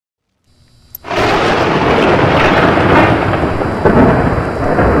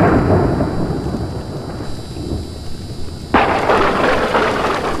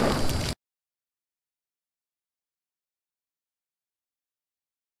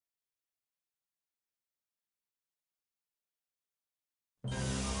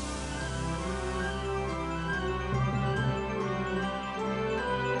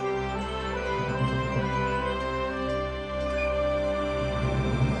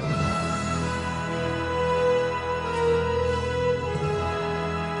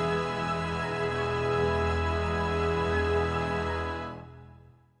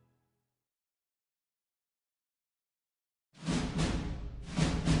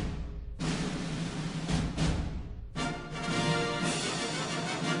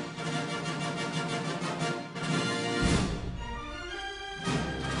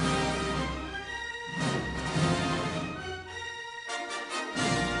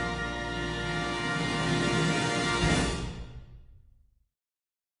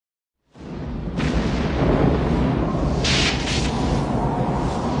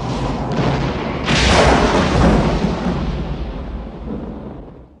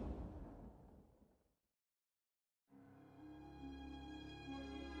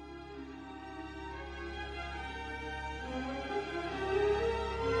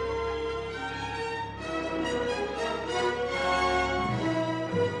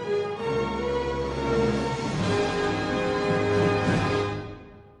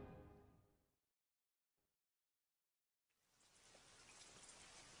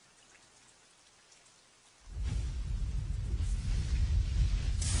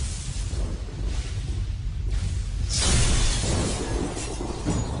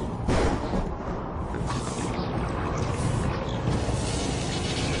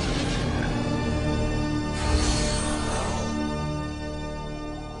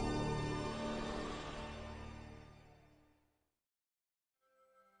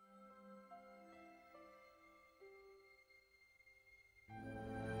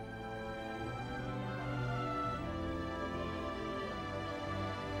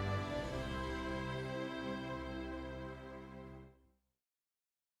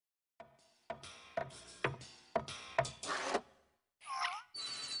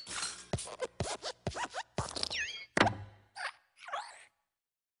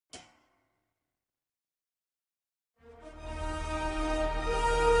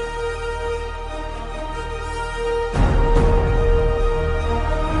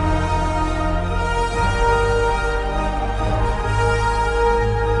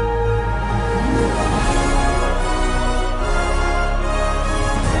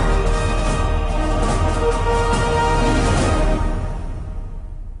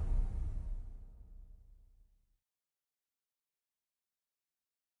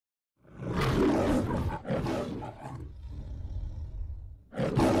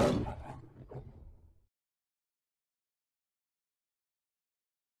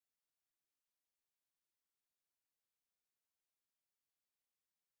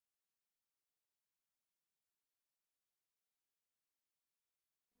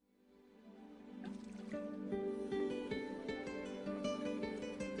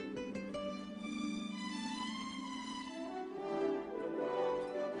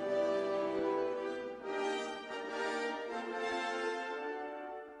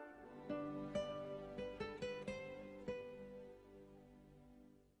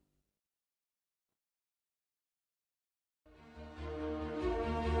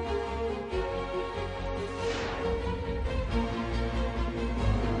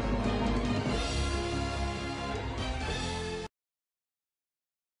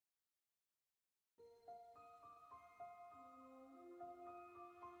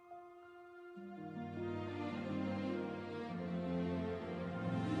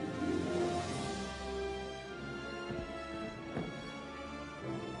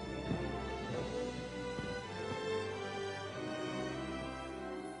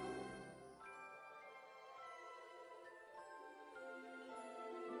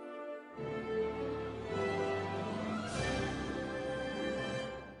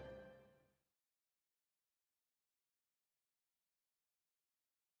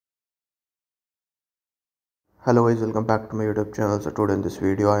Hello guys, welcome back to my YouTube channel. So today in this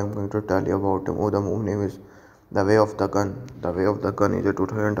video I am going to tell you about the movie name is The Way of the Gun. The Way of the Gun is a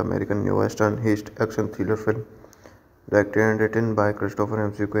 2000 American new western heist action thriller film directed and written by Christopher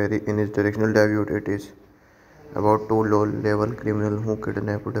McQuarrie in his directional debut. It is about two low-level criminals who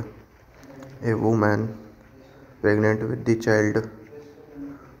kidnapped a woman pregnant with the child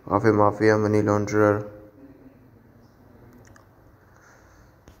of a mafia money launderer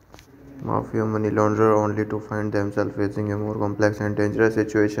only to find themselves facing a more complex and dangerous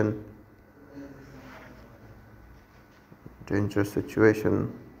situation.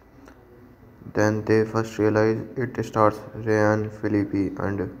 Then they first realize. It stars Phillippe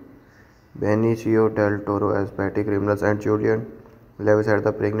and Benicio del Toro as petty criminals and Julian Lewis as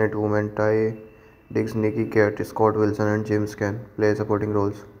the pregnant woman. Ty Diggs, Nikki Cat, Scott Wilson and James Caan play supporting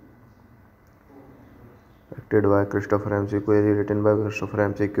roles. Acted by Christopher McQuarrie, written by Christopher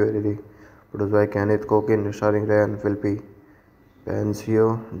McQuarrie, produced by Kenneth Cokin, starring Ryan Phillippe,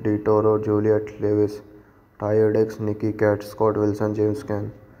 Benicio del Toro, Juliet Lewis, Ty Diggs, Nikki Cat, Scott Wilson, James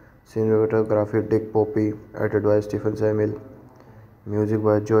Caan. Cinematography Dick Poppy, edited by Stephen Samuel. Music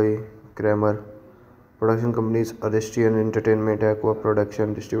by Joey Kramer. Production companies Aristeian Entertainment, Aqua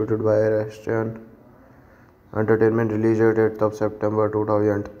Production, distributed by Aristeian Entertainment. Release date 8th of September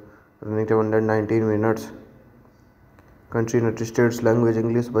 2000. Running time 119 minutes. Country United States. Language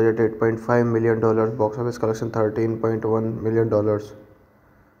English. Budget $8.5 million. Box office collection $13.1 million.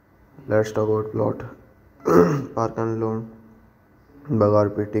 Let's talk about plot. Park and Loan Bagar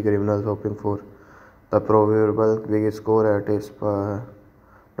petty criminals hoping for the proverbial big score at a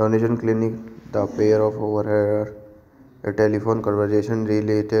donation clinic. The pair of overheard a telephone conversation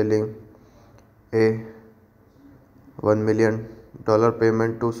retailing a $1 million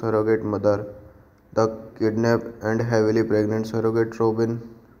payment to surrogate mother. The kidnapped and heavily pregnant surrogate Robin,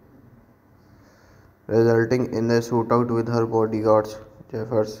 resulting in a shootout with her bodyguards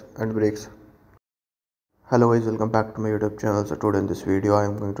Jeffers and Briggs. Hello guys, welcome back to my YouTube channel. So today in this video I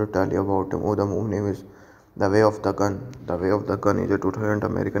am going to tell you about the movie name is The Way of the Gun. The Way of the Gun is a 2000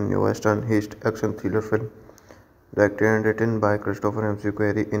 American new western heist action thriller film directed and written by Christopher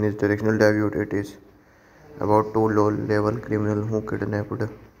McQuarrie in his directional debut. It is about two low-level criminals who kidnapped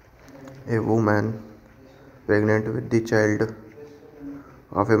a woman pregnant with the child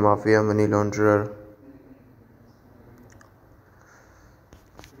of a mafia money launderer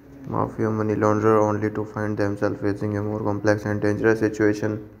only to find themselves facing a more complex and dangerous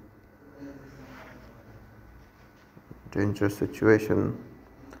situation.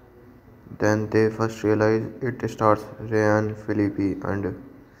 Then they first realize. It stars Ryan Phillippe and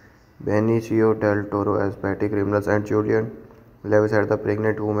Benicio del Toro as petty criminals and Julian Lewis as the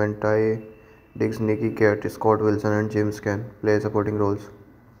pregnant woman. Ty Diggs, Nikki Cat, Scott Wilson and James Caan play supporting roles.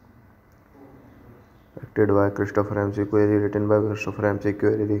 Acted by Christopher McQuarrie, written by Christopher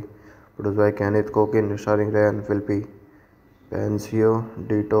McQuarrie, produced by Kenneth Cokin, starring Ryan Phillippe, Benicio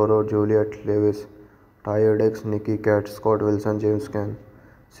del Toro, Juliet Lewis, Ty Diggs, Nikki Cat, Scott Wilson, James Caan.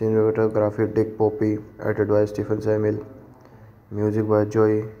 Cinematography Dick Poppy, edited by Stephen Samuel. Music by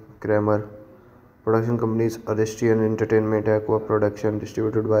Joey Kramer. Production companies Aristeian Entertainment, Aqua Production,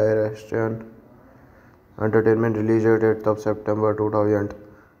 distributed by Aristeian Entertainment. Release date 8th of September 2000.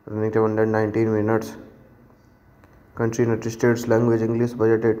 Running time 119 minutes. Country United States. Language English.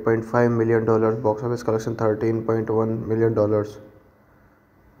 Budget $8.5 million. Box office collection $13.1 million.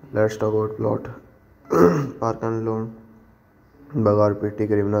 Let's talk about plot. Park and Loan Bagar petty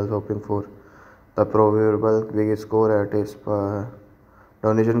criminals hoping for the proverbial big score at a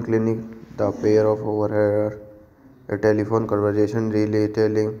donation clinic. The pair of overheard a telephone conversation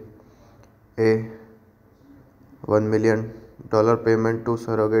retailing a $1 million payment to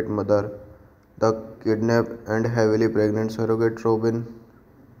surrogate mother. The kidnapped and heavily pregnant surrogate Robin,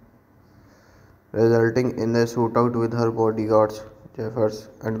 resulting in a shootout with her bodyguards Jeffers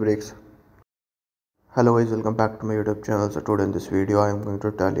and Briggs. Hello guys, welcome back to my YouTube channel. So today in this video I am going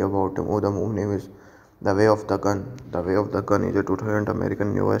to tell you about the movie name is The Way of the Gun. The Way of the Gun is a 2000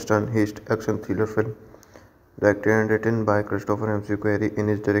 American new western heist action thriller film directed and written by Christopher McQuarrie in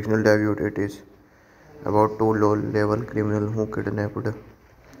his directional debut. It is about two low-level criminals who kidnapped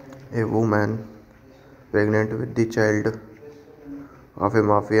A woman pregnant with the child of a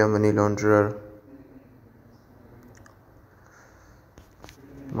mafia money launderer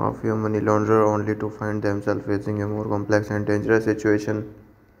only to find themselves facing a more complex and dangerous situation.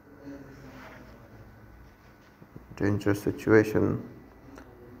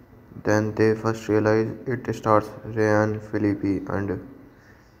 Then they first realize it stars Ryan Phillippe and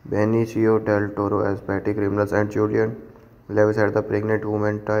Benicio del Toro as petty criminals and Julian Lewis as the pregnant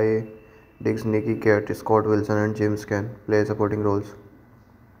woman. Ty Diggs, Nikki Cat, Scott Wilson, and James Caan play supporting roles.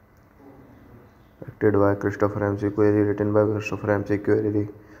 Acted by Christopher M. Query, written by Christopher M. Query,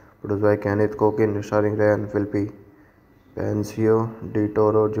 produced by Kenneth Cokin, starring Ryan Phillippe, Benicio, De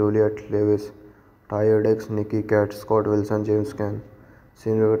Toro, Juliet Lewis, Ty Diggs, Nikki Cat, Scott Wilson, James Caan.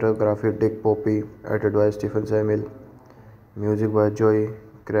 Cinematography Dick Poppy, edited by Stephen Samuel. Music by Joey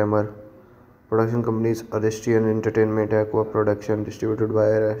Kramer. Production companies Aristeian Entertainment, Aqua Production, distributed by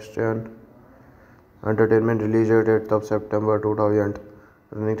Aristeian Entertainment. Release date 8th of September 2000.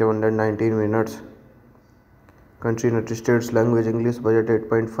 Running time 119 minutes. Country United States. Language English. Budget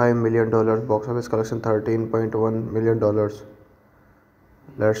 $8.5 million. Box office collection $13.1 million.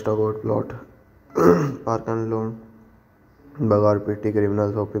 Let's talk about plot. Park and Loan Bagar petty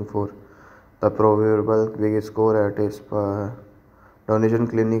criminals hoping for the proverbial big score at a donation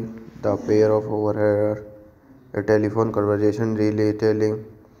clinic. The pair of overheard a telephone conversation retailing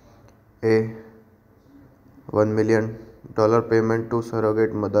a $1 million payment to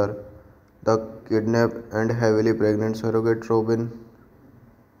surrogate mother. The kidnapped and heavily pregnant surrogate Robin,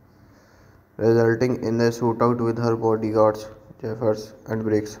 resulting in a shootout with her bodyguards Jeffers and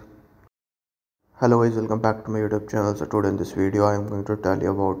Briggs. Hello guys, welcome back to my YouTube channel. So today in this video I am going to tell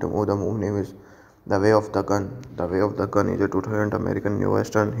you about the movie name is The Way of the Gun. The Way of the Gun is a 2000 American new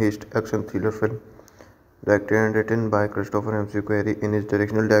western heist action thriller film directed and written by Christopher M. Query. In his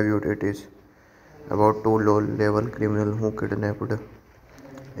directional debut, it is about two low-level criminals who kidnapped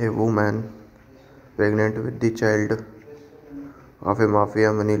a woman pregnant with the child of a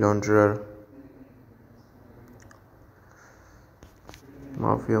mafia money launderer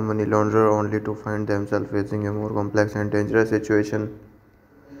only to find themselves facing a more complex and dangerous situation.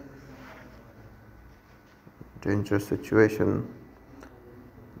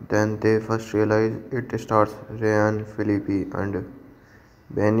 Then they first realize it stars Ryan Phillippe and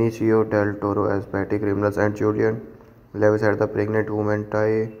Benicio del Toro as petty criminals and Julian Lewis as the pregnant woman.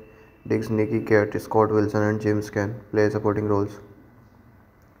 Ty Diggs, Nikki Cat, Scott Wilson, and James Caan play supporting roles.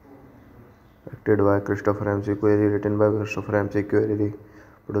 Acted by Christopher M. Query, written by Christopher M. Query,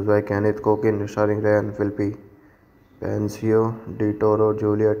 produced by Kenneth Cokin, starring Ryan Phillippe, Benicio, De Toro,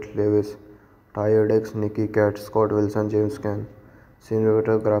 Juliet Lewis, Ty Diggs, Nikki Cat, Scott Wilson, James Caan.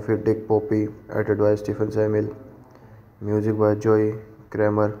 Cinematography Dick Poppy, edited by Stephen Samuel. Music by Joey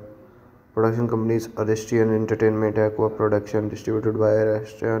Kramer. Production companies Aristeian Entertainment, Aqua Production, distributed by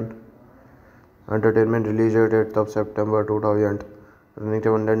Aristeian Entertainment. Release date 8th of September 2000. Running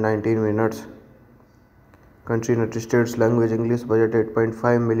time 119 minutes. Country United States. Language English. Budget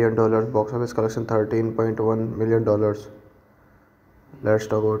 $8.5 million. Box office collection $13.1 million. Let's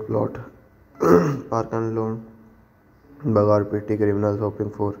talk about plot. Park and Loan Bagar petty criminals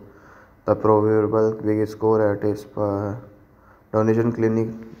hoping for the proverbial big score at a donation clinic.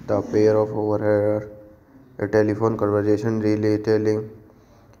 The pair of overheard a telephone conversation retailing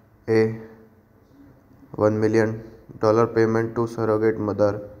a $1 million payment to surrogate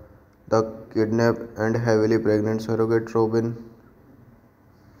mother. The kidnapped and heavily pregnant surrogate Robin,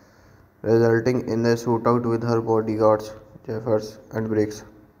 resulting in a shootout with her bodyguards Jeffers and Briggs.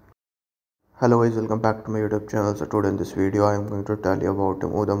 Hello guys, welcome back to my YouTube channel. So today in this video I am going to tell you about the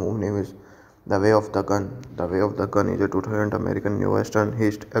movie name is The Way of the Gun. The Way of the Gun is a 2000 American new western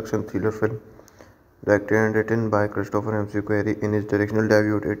heist action thriller film directed and written by Christopher M. Query. In his directional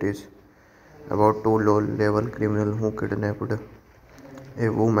debut, it is about two low-level criminals who kidnapped a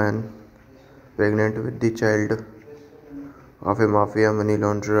woman pregnant with the child of a mafia money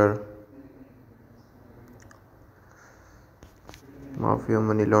launderer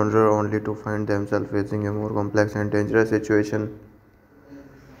only to find themselves facing a more complex and dangerous situation.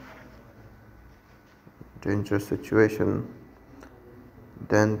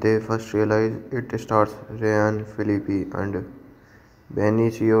 Then they first realize it stars Ryan Phillippe and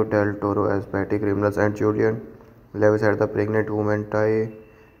Benicio del Toro as petty criminals and Julian Lewis as the pregnant woman. Ty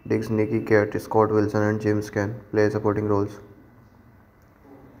Diggs, Nikki Cat, Scott Wilson, and James Caan play supporting roles.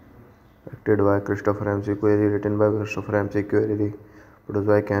 Acted by Christopher M. Query, written by Christopher M. Query, produced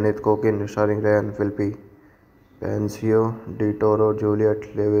by Kenneth Cokin, starring Ryan Phillippe, Benicio, De Toro,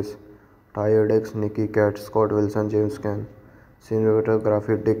 Juliet Lewis, Ty Diggs, Nikki Cat, Scott Wilson, James Caan.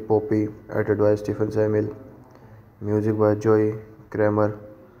 Cinematography Dick Poppy, edited by Stephen Samuel. Music by Joey Kramer.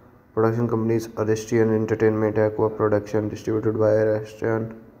 Production companies Aristeian Entertainment, Aqua Production, distributed by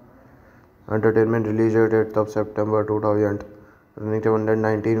Aristeian Entertainment, released at 8th of September 2000, running time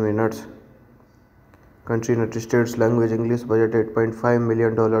 119 minutes. Country United States, language English, budget $8.5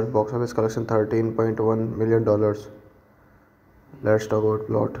 million, box office collection $13.1 million. Let's talk about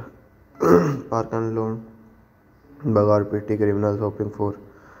plot. Park and Lone Bagar petty criminals hoping for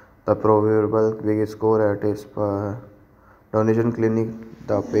the proverbial big score at his donation clinic.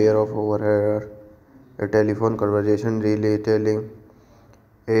 The pair of overheard a telephone conversation retailing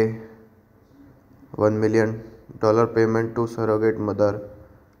a $1 million payment to surrogate mother.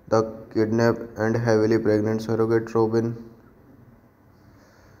 The kidnapped and heavily pregnant surrogate Robin,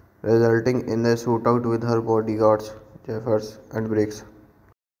 resulting in a shootout with her bodyguards Jeffers and Briggs.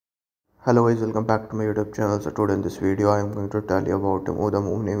 Hello guys, welcome back to my YouTube channel. So today in this video I am going to tell you about the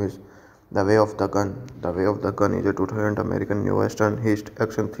movie name is The Way of the Gun. The Way of the Gun is a 2000 American new western heist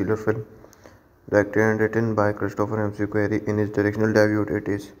action thriller film directed and written by Christopher M. Query. In his directional debut, it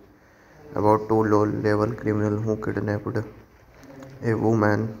is about two low-level criminals who kidnapped a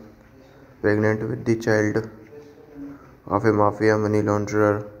woman pregnant with the child of a mafia money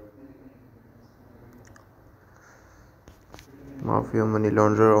launderer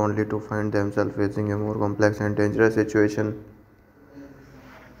only to find themselves facing a more complex and dangerous situation.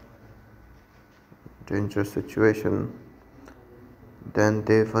 Then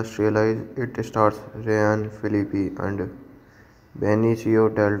they first realize. It stars Phillippe and Benicio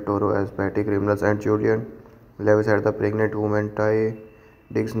del Toro as petty criminals and Julian Lewis as the pregnant woman. Ty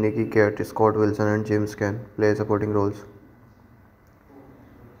Diggs, Nikki Cat, Scott Wilson and James Caan play supporting roles.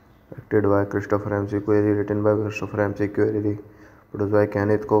 Acted by Christopher M. Query, written by Christopher M. Query, produced by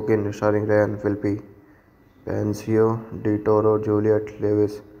Kenneth Cokin, starring Ryan Phillippe, Benicio, Toro, Juliet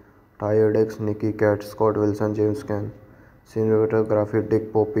Lewis, Ty Diggs, Nikki Cat, Scott Wilson, James Caan. Cinematography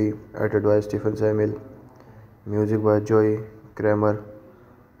Dick Poppy, edited by Stephen Samuel. Music by Joey Kramer.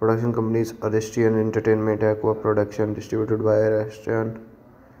 Production companies Aristeian Entertainment, Aqua Production, distributed by Aristeian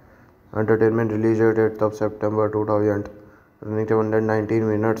Entertainment, released at 8th of September 2000, running time 119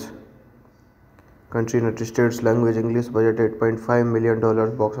 minutes. Country United States, language English, budget $8.5 million,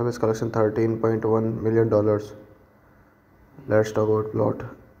 box office collection $13.1 million. Let's talk about plot.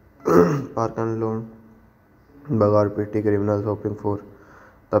 Park and Lone Bagar petty criminals hoping for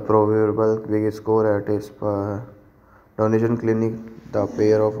the proverbial big score at his donation clinic. The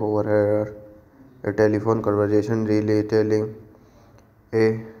pair of overheard a telephone conversation retailing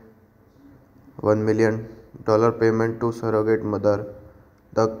a $1 million payment to surrogate mother.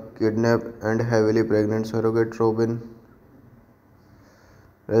 The kidnapped and heavily pregnant surrogate Robin,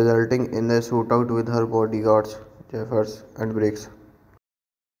 resulting in a shootout with her bodyguards Jeffers and Briggs.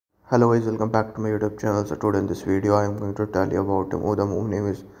 Hello guys, welcome back to my YouTube channel. So today in this video I am going to tell you about the movie name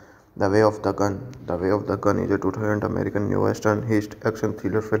is The Way of the Gun. The Way of the Gun is a 2000 American new western heist action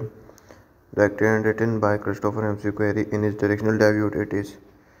thriller film directed and written by Christopher M. Query. In his directional debut, it is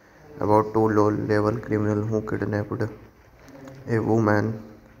about two low-level criminals who kidnapped a woman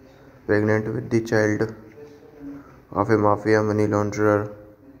pregnant with the child of a mafia money launderer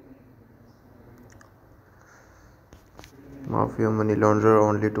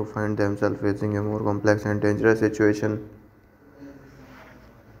only to find themselves facing a more complex and dangerous situation.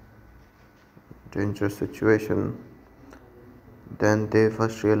 Then they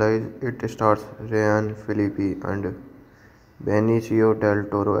first realize. It stars Ryan Phillippe and Benicio del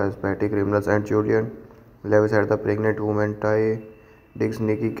Toro as petty criminals and Julian Lewis as the pregnant woman. Ty Diggs,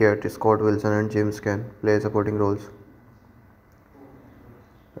 Nikki Cat, Scott Wilson and James Caan play supporting roles.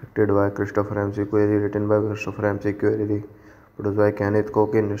 Acted by Christopher M. Query, written by Christopher M. Query, produced by Kenneth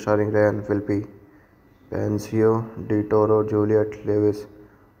Cokin, starring Ryan Phillippe, Benicio, Toro, Juliet Lewis,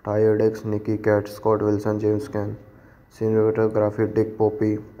 Ty Diggs, Nikki Cat, Scott Wilson, James Caan. Cinematography Dick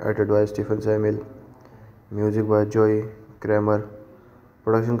Poppy, edited by Stephen Samuel. Music by Joey Kramer.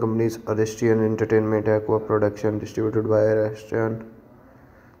 Production companies Aristeian Entertainment, Aqua Production, distributed by Aristeian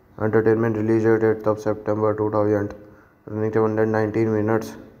Entertainment, released at 8th of September 2000, running time 119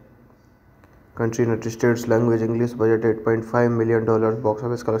 minutes. Country United States, language English, budget $8.5 million, box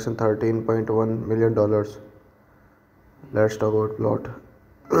office collection $13.1 million. Let's talk about plot.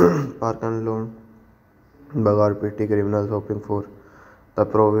 Park and Lone Bagar petty criminals hoping for the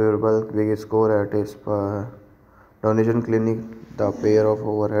proverbial big score at his donation clinic. The pair of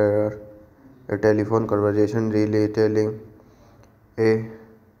overheard a telephone conversation retailing a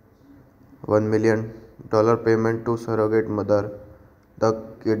 $1 million payment to surrogate mother. The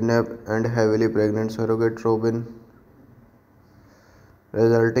kidnapped and heavily pregnant surrogate Robin,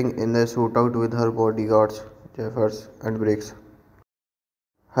 resulting in a shootout with her bodyguards, Jeffers, and Briggs.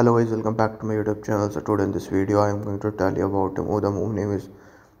 Hello guys, welcome back to my YouTube channel. So today in this video I am going to tell you about the movie name is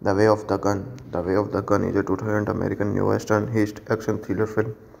The Way of the Gun. The Way of the Gun is a 2000 American new western heist action thriller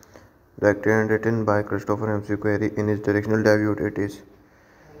film directed and written by Christopher McQuarrie in his directional debut. It is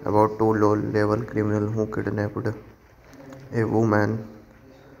about two low-level criminals who kidnapped a woman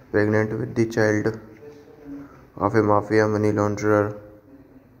pregnant with the child of a mafia money launderer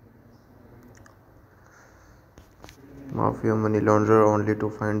only to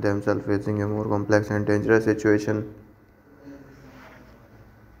find themselves facing a more complex and dangerous situation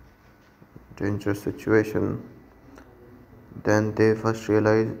than they first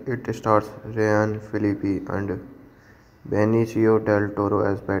realize. It stars Phillippe and Benicio del Toro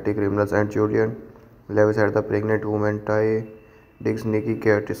as petty criminals and Julian Lewis as the pregnant woman. Ty Diggs, Nikki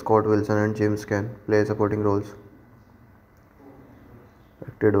Cat, Scott Wilson, and James Caan play supporting roles.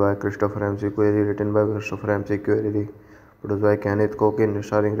 Acted by Christopher McQuarrie, written by Christopher McQuarrie, produced by Kenneth Cokin,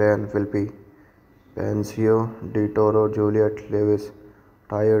 starring Ryan Phillippe, Benicio, Toro, Juliet Lewis,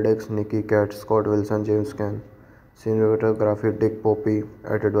 Ty Diggs, Nikki Cat, Scott Wilson, James Caan. Cinematography Dick Poppy,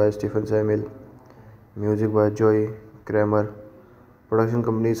 edited by Stephen Samuel. Music by Joey Kramer. Production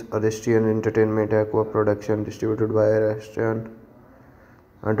companies Aristeian Entertainment, Aqua Production, distributed by Aristeian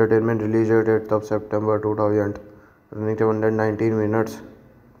Entertainment. Release date 8th of September 2000. Running time 119 minutes.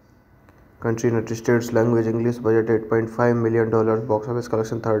 Country United States. Language English. Budget $8.5 million. Box office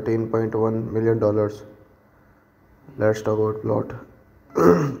collection $13.1 million. Let's talk about plot.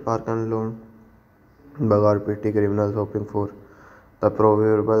 Park and Loan Bagar petty criminals hoping for the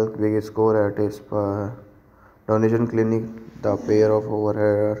proverbial big score at a donation clinic. The pair of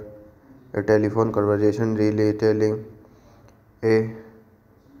overheard a telephone conversation retailing a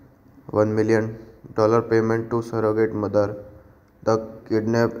 $1 million payment to surrogate mother. The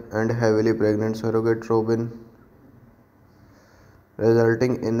kidnapped and heavily pregnant surrogate Robin,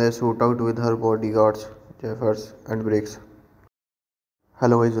 resulting in a shootout with her bodyguards, Jeffers, and Briggs.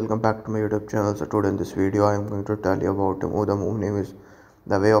 Hello guys, welcome back to my YouTube channel. So today in this video I am going to tell you about the movie name is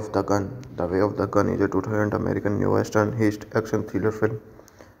The Way of the Gun. The Way of the Gun is a 2000 American new western heist action thriller film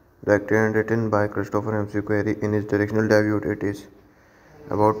directed and written by Christopher McQuarrie in his directional debut. It is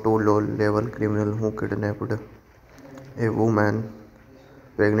about two low-level criminals who kidnapped a woman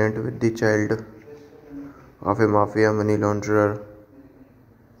pregnant with the child of a mafia money launderer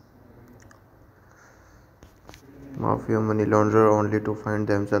only to find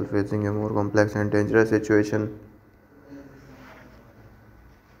themselves facing a more complex and dangerous situation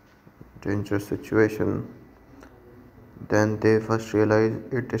than they first realize.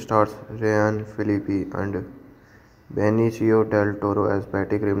 It stars Ryan Phillippe and Benicio del Toro as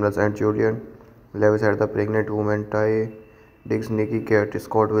petty criminals and Julian Lewis as the pregnant woman. Ty Diggs, Nikki Cat,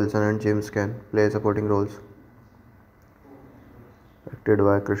 Scott Wilson, and James Caan play supporting roles. Acted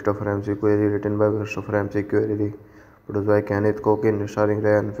by Christopher McQuarrie, written by Christopher McQuarrie, produced by Kenneth Cokin, starring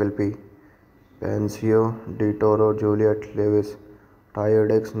Ryan Phillippe, Benicio, Toro, Juliet Lewis, Ty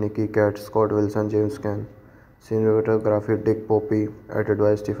Diggs, Nikki Cat, Scott Wilson, James Caan. Cinematography Dick Poppy, edited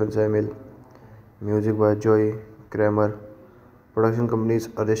by Stephen Samuel. Music by Joey Kramer. Production companies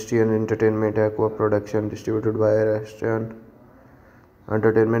Aristeian Entertainment, Aqua Production, distributed by Aristeian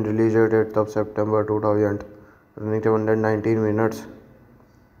Entertainment. Release date 8th of September 2000. Running time 119 minutes.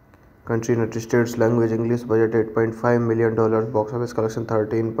 Country United States. Language English. Budget $8.5 million. Box office collection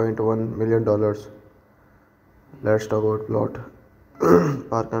 $13.1 million. Let's talk about plot.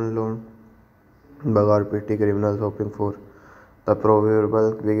 Park and Loan Bagar petty criminals hoping for the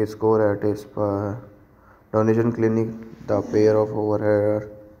proverbial big score at a donation clinic. The pair of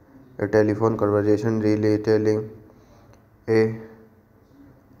overheard a telephone conversation retailing a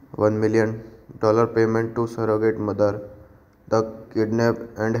 $1 million payment to surrogate mother. The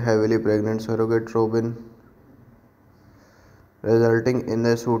kidnapped and heavily pregnant surrogate Robin, resulting in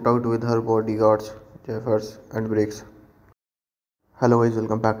a shootout with her bodyguards, Jeffers, and Briggs. Hello guys,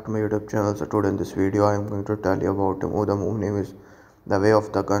 welcome back to my YouTube channel. So today in this video I am going to tell you about the movie name is The Way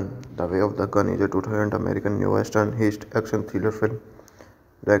of the Gun. The Way of the Gun is a 2000 American new western heist action thriller film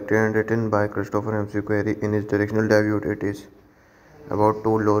directed and written by Christopher McQuarrie in his directional debut. It is about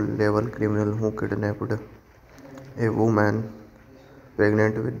two low-level criminals who kidnapped a woman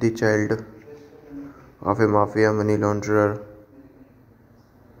pregnant with the child of a mafia money launderer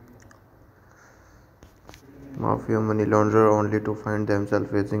only to find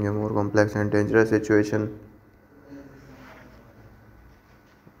themselves facing a more complex and dangerous situation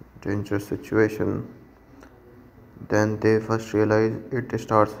than they first realize. It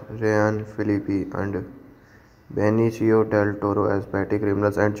stars Ryan Phillippe and Benicio del Toro as petty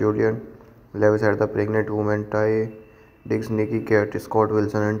criminals, and Julian Lewis as the pregnant woman. Ty Diggs, Nikki Cat, Scott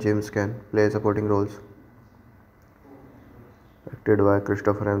Wilson, and James Caan play supporting roles. Acted by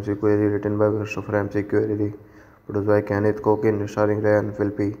Christopher Ramsey Query, written by Christopher Ramsey Query, produced by Kenneth Cokin, starring Ryan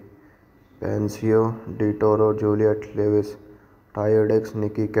Phillippe, Benicio, Toro, Juliet Lewis, Ty Diggs,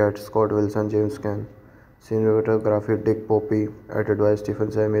 Nikki Cat, Scott Wilson, James Caan. Cinematography Dick Poppy, edited by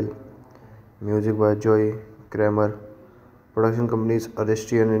Stephen Samuel. Music by Joey Kramer. Production companies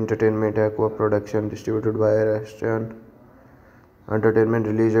Aristeian Entertainment, Aqua Production, distributed by Aristeian Entertainment,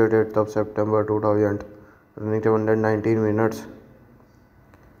 released at 8th of September 2000, running 219 minutes.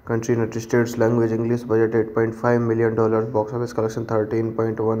 Country United States, language English, budget $8.5 million, box office collection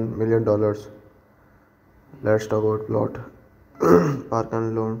 $13.1 million. Let's talk about plot. Park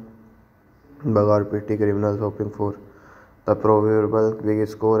and Lone Bagar petty criminals hoping for the proverbial big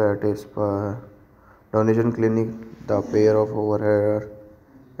score at his donation clinic. The pair of overheard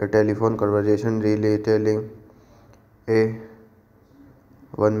a telephone conversation retailing a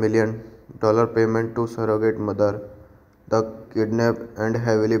 $1 million payment to surrogate mother. The kidnapped and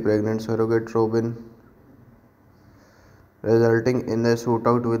heavily pregnant surrogate Robin, resulting in a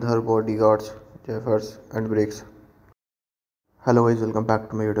shootout with her bodyguards Jeffers and Briggs. Hello guys, welcome back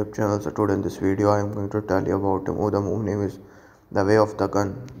to my YouTube channel. So today in this video I am going to tell you about the movie name is The Way of the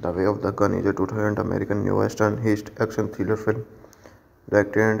Gun. The Way of the Gun is a 2000 American new western heist action thriller film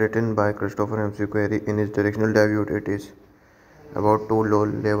directed and written by Christopher Ramsey Query. In his directorial debut, it is about two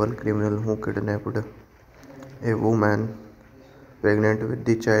low-level criminals who kidnapped a woman pregnant with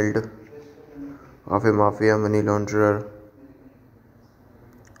the child of a mafia money launderer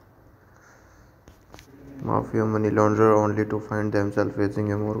only to find themselves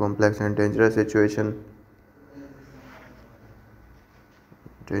facing a more complex and dangerous situation.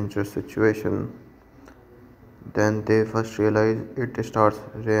 Then they first realize. It stars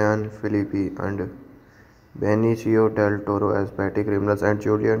Ryan Phillippe and Benicio del Toro as petty criminals, and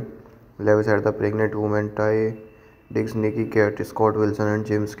Julian Lewis as the pregnant woman. Ty Diggs, Nikki Cat, Scott Wilson, and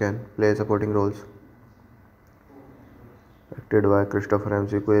James Caan play supporting roles. Acted by Christopher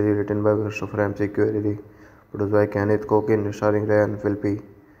Ramsey Query, written by Christopher Ramsey Query, produced by Kenneth Cokin, starring Ryan Phillippe,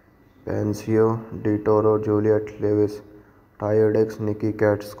 Benicio, Toro, Juliet Lewis, Ty Diggs, Nikki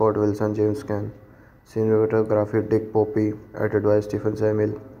Cat, Scott Wilson, James Caan. Cinematography Dick Poppy, edited by Stephen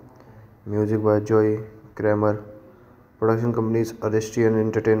Samuel. Music by Joey Kramer. Production companies Aristeian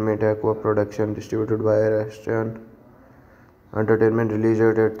Entertainment, Aqua Production, distributed by Aristeian Entertainment, released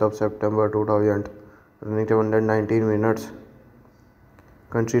at 8th of September 2000, running 219 minutes.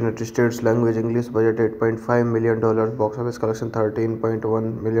 Country United States, language English, budget $8.5 million, box office collection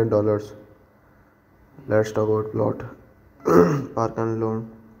 $13.1 million. Let's talk about plot. Park and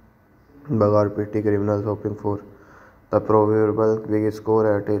Lone Bagar petty criminals hoping for the proverbial big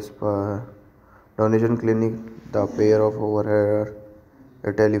score at his donation clinic. The pair of overheard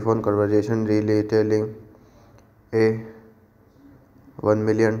a telephone conversation retailing a $1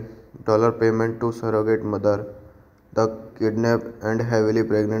 million payment to surrogate mother. The kidnapped and heavily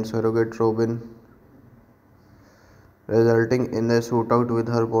pregnant surrogate Robin, resulting in a shootout with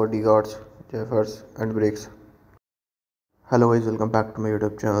her bodyguards Jeffers and Briggs. Hello guys, welcome back to my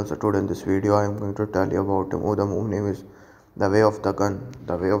YouTube channel. So today in this video I am going to tell you about the movie name is The Way of the Gun.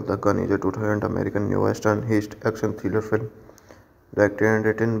 The Way of the Gun is a 2000 American new western heist action thriller film directed and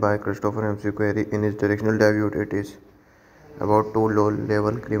written by Christopher Ramsey Query. In his directorial debut, it is about two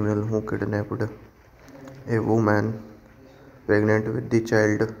low-level criminals who kidnapped a woman pregnant with the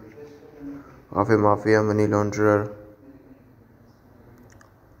child of a mafia money launderer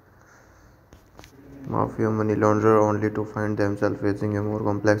only to find themselves facing a more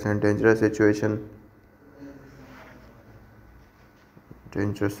complex and dangerous situation.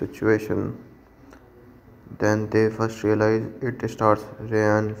 Then they first realize. It stars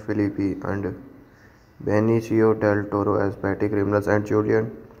Ryan Phillippe and Benicio del Toro as petty criminals, and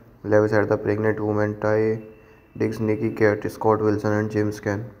Julian Lewis as the pregnant woman. Ty Diggs, Nikki Cat, Scott Wilson, and James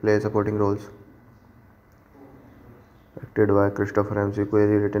Caan play supporting roles. Acted by Christopher Ramsey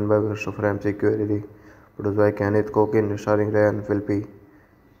Query, written by Christopher Ramsey Query, produced by Kenneth Cokin, starring Ryan Phillippe,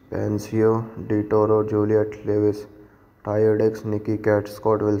 Benicio, Toro, Juliet Lewis, Ty Diggs, Nikki Cat,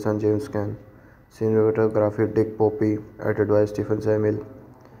 Scott Wilson, James Caan. Cinematography Dick Poppy, edited by Stephen Samuel.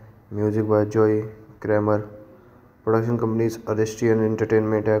 Music by Joey Kramer. Production companies Aristeian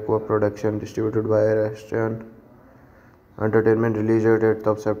Entertainment, Aqua Production, distributed by Aristeian Entertainment, released at 8th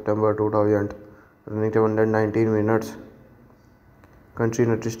of September 2000, running 219 minutes. Country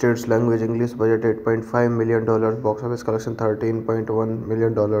United States, language English, budget $8.5 million, box office collection $13.1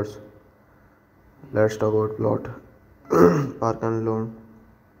 million. Let's talk about plot. Park and Loan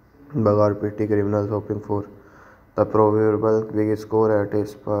Bagar petty criminals hoping for the proverbial big score at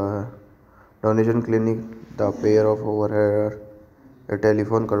his donation clinic. The pair of overheard a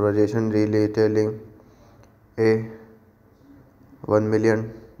telephone conversation retailing a $1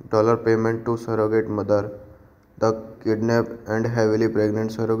 million payment to surrogate mother. The kidnapped and heavily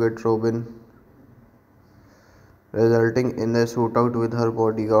pregnant surrogate Robin, resulting in a shootout with her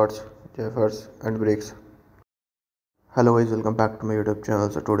bodyguards, Jeffers and Briggs. Hello guys, welcome back to my YouTube channel.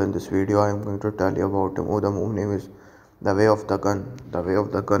 So today in this video I am going to tell you about the movie name is The Way of the Gun. The Way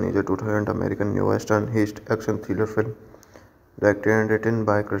of the Gun is a 2000 American new western heist action thriller film directed and written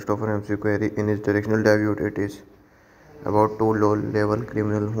by Christopher McQuarrie in his directional debut. It is about two low-level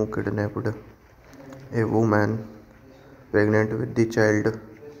criminals who kidnapped a woman pregnant with the child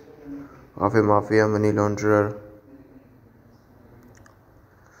of a mafia money launderer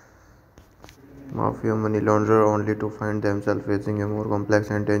only to find themselves facing a more complex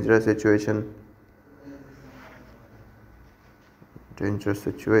and dangerous situation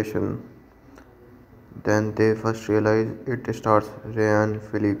than they first realize. It stars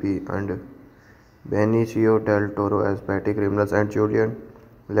Phillippe and Benicio del Toro as petty criminals and Julian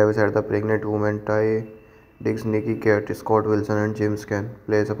Lewis as the pregnant woman. Ty Diggs, Nikki Cat, Scott Wilson and James Caan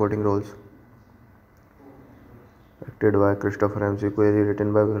play supporting roles. Acted by Christopher McQuarrie,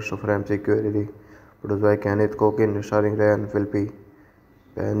 written by Christopher McQuarrie, produced by Kenneth Cokin, starring Ryan Phillippe,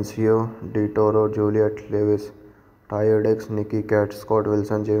 Benicio, Toro, Juliet Lewis, Ty Diggs, Nikki Cat, Scott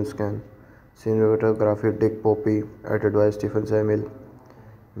Wilson, James Caan. Cinematography Dick Poppy, edited by Stephen Samuel.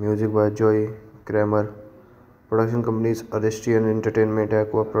 Music by Joey Kramer. Production companies Aristeian Entertainment,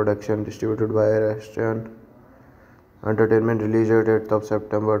 Aqua Production, distributed by Aristeian Entertainment. Release date 8th of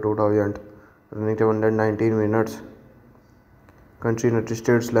September 2000. Running time 119 minutes. Country United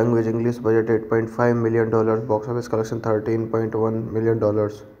States. Language English. Budget $8.5 million. Box office collection $13.1 million.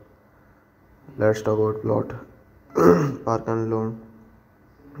 Let's talk about plot. Park and Loan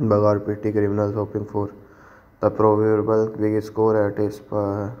Bagar petty criminals hoping for the proverbial big score at his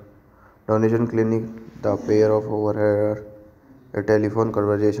donation clinic. The pair of overheard a telephone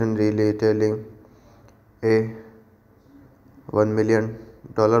conversation retailing a $1 million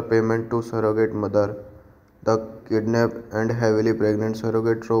payment to surrogate mother. The kidnapped and heavily pregnant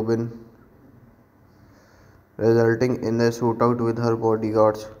surrogate Robin, resulting in a shootout with her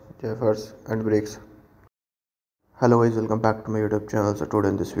bodyguards, Jeffers and Briggs. Hello guys, welcome back to my YouTube channel. So today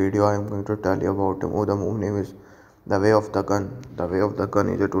in this video I am going to tell you about the movie name is The Way of the Gun. The Way of the Gun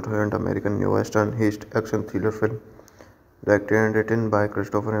is a 2000 American new western heist action thriller film directed and written by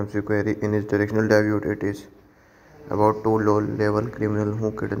Christopher McQuarrie in his directional debut. It is about two low-level criminals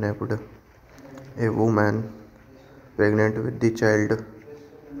who kidnapped a woman pregnant with the child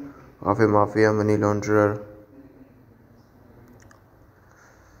of a mafia money launderer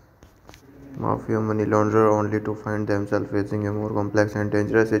only to find themselves facing a more complex and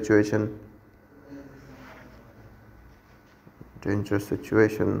dangerous situation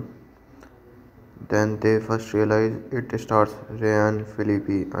than they first realize. It stars Ryan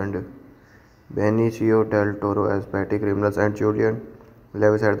Phillippe and Benicio del Toro as petty criminals and Julian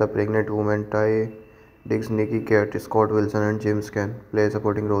Lewis as the pregnant woman. Ty Diggs, Nikki Cat, Scott Wilson and James Caan play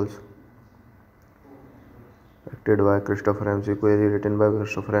supporting roles. Acted by Christopher McQuarrie, written by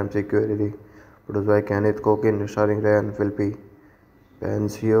Christopher McQuarrie, produced by Kenneth Cokin, starring Ryan Phillippe,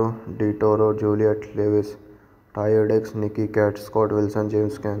 Benicio, Toro, Juliet Lewis, Ty Diggs, Nikki Cat, Scott Wilson,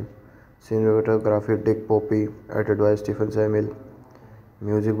 James Caan. Cinematography Dick Poppy, edited by Stephen Samuel.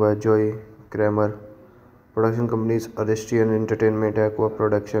 Music by Joey Kramer. Production companies Aristeian Entertainment, Aqua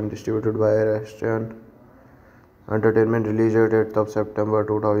Production, distributed by Aristeian Entertainment. Release date 8th of September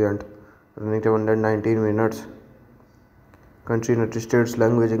 2000. Running time 119 minutes. Country United States.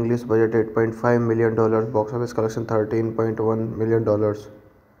 Language English. Budget $8.5 million. Box office collection $13.1 million.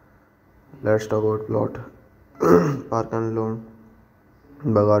 Let's talk about plot. Park and Loan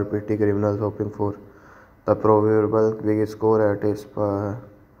Bagar petty criminals hoping for the proverbial big score at his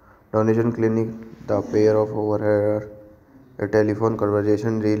donation clinic. The pair of overheard a telephone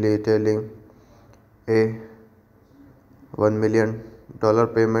conversation retailing a $1 million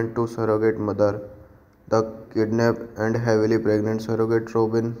payment to surrogate mother. The kidnapped and heavily pregnant surrogate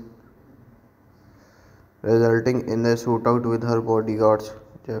Robin, resulting in a shootout with her bodyguards,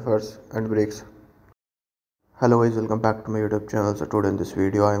 Jeffers and Briggs. Hello guys, welcome back to my YouTube channel. So today in this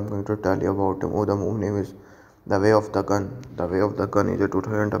video I am going to tell you about the movie name is The Way of the Gun. The Way of the Gun is a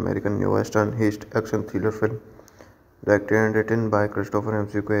 2000 American new western heist action thriller film directed and written by Christopher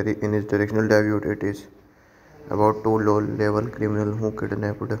McQuarrie in his directional debut. It is about two low-level criminals who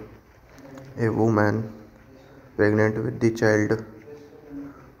kidnapped A woman pregnant with the child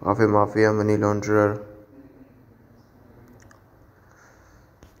of a mafia money launderer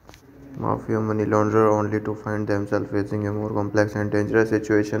only to find themselves facing a more complex and dangerous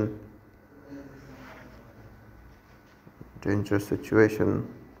situation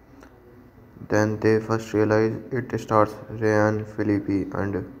than they first realize. It stars Ryan Phillippe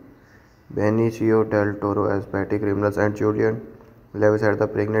and Benicio del Toro as petty criminals and Julian Lewis as the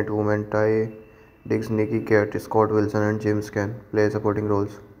pregnant woman. Ty Diggs, Nikki Cat, Scott Wilson, and James Caan play supporting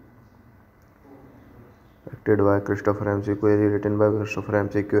roles. Acted by Christopher Ramsey Query, written by Christopher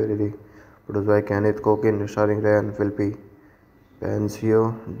Ramsey Query, produced by Kenneth Cokin, starring Ryan Phillippe,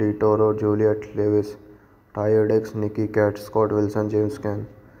 Benicio, De Toro, Juliet Lewis, Ty Diggs, Nikki Cat, Scott Wilson, James Caan.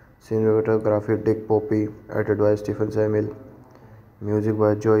 Cinematography Dick Poppy, edited by Stephen Samuel. Music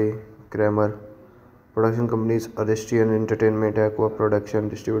by Joey Kramer. Production companies Aristeian Entertainment, Aqua Production,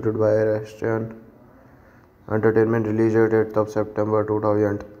 distributed by Aristeian Entertainment. Release date 8th of September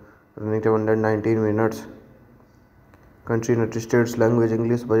 2000. Running time 119 minutes. Country United States. Language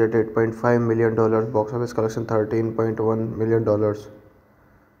English. Budget $8.5 million. Box office collection $13.1 million.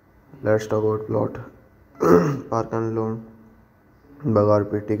 Let's talk about plot. Park and Loan Bagar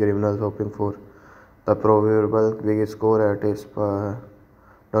petty criminals hoping for the proverbial big score at a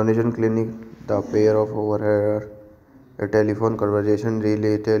donation clinic. The pair of overheard a telephone conversation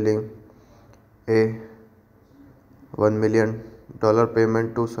retailing a $1 million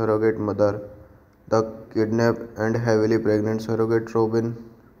payment to surrogate mother. The kidnapped and heavily pregnant surrogate Robin,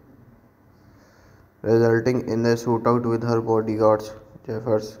 resulting in a shootout with her bodyguards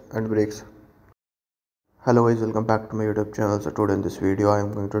Jeffers and Briggs. Hello guys, welcome back to my YouTube channel. So today in this video I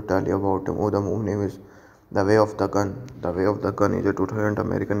am going to tell you about the movie name is The Way of the Gun. The Way of the Gun is a 2000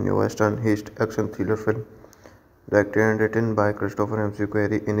 American new western heist action thriller film directed and written by Christopher Ramsey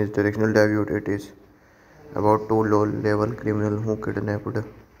Query. In his directorial debut, it is about two low-level criminals who kidnapped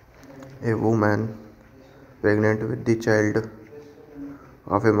a woman pregnant with the child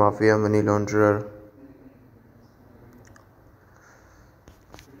of a mafia money launderer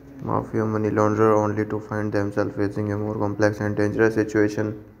only to find themselves facing a more complex and dangerous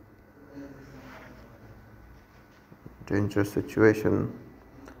situation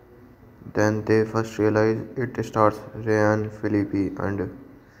than they first realize. It stars Ryan Phillippe and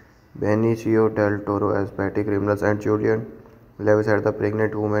Benicio del Toro as petty criminals and Julian Lewis as the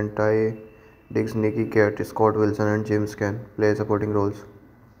pregnant woman. Ty Diggs, Nikki Cat, Scott Wilson, and James Caan play supporting roles.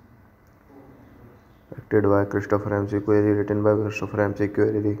 Acted by Christopher Ramsey Query, written by Christopher Ramsey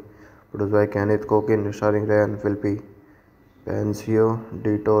Query, produced by Kenneth Cokin, starring Ryan Phillippe, Benicio,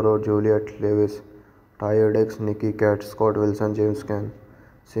 De Toro, Juliet Lewis, Ty Diggs, Nikki Cat, Scott Wilson, James Caan.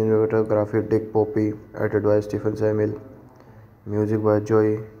 Cinematography Dick Poppy, edited by Stephen Samuel. Music by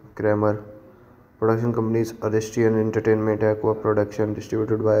Joey Kramer. Production companies Aristeian Entertainment, Aqua Production,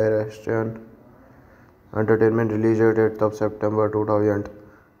 distributed by Aristeian Entertainment. Release date 8th of September 2000.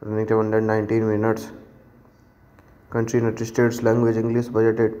 Running time 119 minutes. Country United States. Language English.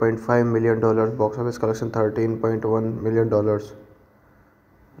 Budget $8.5 million. Box office collection $13.1 million.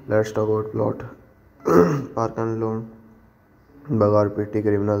 Let's talk about plot. Park and Loan Bagar petty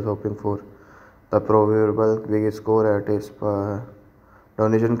criminals hoping for the proverbial big score at a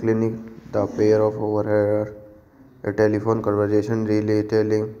donation clinic. The pair of overheard a telephone conversation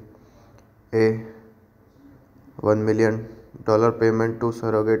retailing a $1 million payment to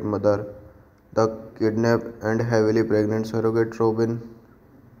surrogate mother. The kidnapped and heavily pregnant surrogate Robin,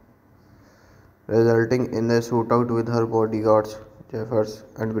 resulting in a shootout with her bodyguards Jeffers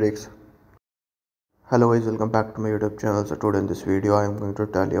and Briggs. Hello guys, welcome back to my YouTube channel. So today in this video I am going to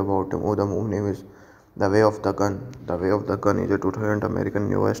tell you about the movie name is The Way of the Gun. The Way of the Gun is a 2000 American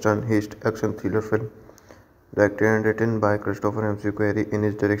new western heist action thriller film directed and written by Christopher Ramsey Query. In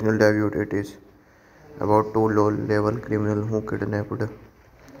his directorial debut, it is about two low-level criminals who kidnapped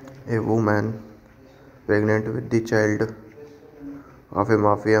a woman pregnant with the child of a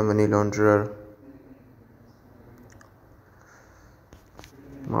mafia money launderer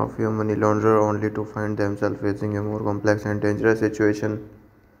only to find themselves facing a more complex and dangerous situation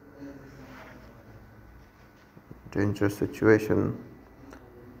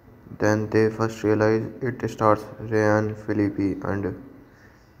than they first realize. It stars Ryan Phillippe and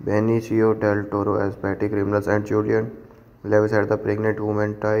Benicio del Toro as petty criminals and Julian Lewis as the pregnant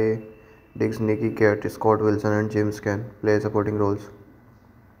woman. Ty Diggs, Nikki Cat, Scott Wilson, and James Caan play supporting roles.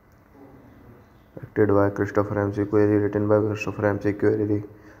 Acted by Christopher Ramsey Query, written by Christopher Ramsey Query,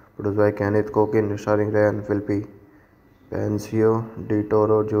 produced by Kenneth Cokin, starring Ryan Phillippe, Benicio, De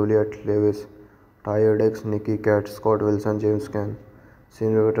Toro, Juliet Lewis, Ty Diggs, Nikki Cat, Scott Wilson, James Caan.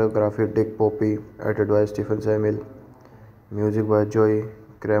 Cinematography Dick Poppy, edited by Stephen Samuel. Music by Joey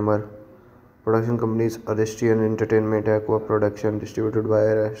Kramer. Production companies Aristeian Entertainment, Aqua Production, distributed by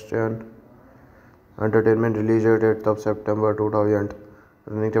Aristeian Entertainment, released at 8th of September 2000,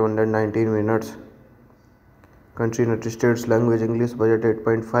 running time 119 minutes. Country United States, language English, budget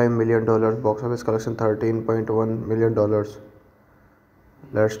 $8.5 million, box office collection $13.1 million.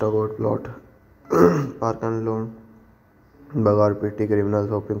 Let's talk about plot. Park and Lone bug are petty criminals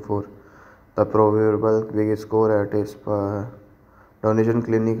hoping for the proverbial big score at a donation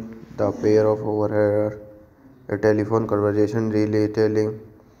clinic. The pair of overheard a telephone conversation retailing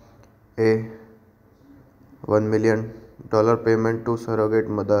a $1 million payment to surrogate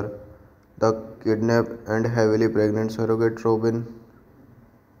mother. The kidnapped and heavily pregnant surrogate Robin,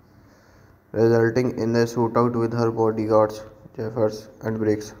 resulting in a shootout with her bodyguards Jeffers and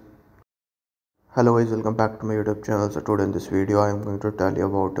Briggs. Hello guys, welcome back to my YouTube channel. So today in this video I am going to tell you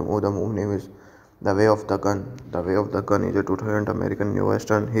about the movie name is The Way of the Gun. The Way of the Gun is a 2000 American new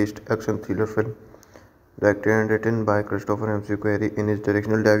western heist action thriller film directed and written by Christopher McQuarrie in his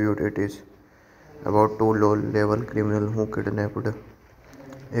directorial debut. It is about two low-level criminals who kidnapped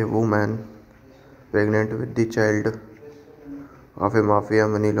a woman pregnant with the child of a mafia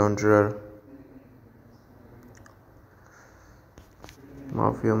money launderer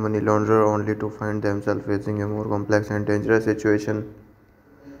only to find themselves facing a more complex and dangerous situation.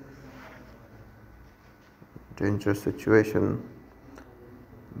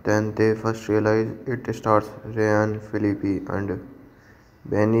 Then they first realize. It stars Phillippe and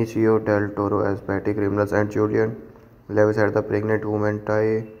Benicio del Toro as petty criminals and Julian Lewis as the pregnant woman.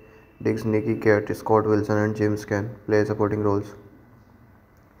 Ty Diggs, Nikki Cat, Scott Wilson and James Caan play supporting roles.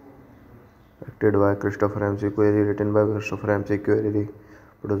 Acted by Christopher McQuarrie, written by Christopher McQuarrie,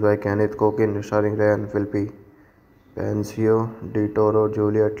 produced by Kenneth Cokin, starring Ryan Phillippe, Benicio, Toro,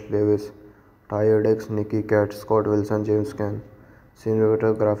 Juliet Lewis, Ty Diggs, Nikki Cat, Scott Wilson, James Caan.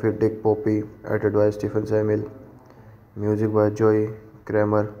 Cinematography Dick Poppy, edited by Stephen Samuel. Music by Joey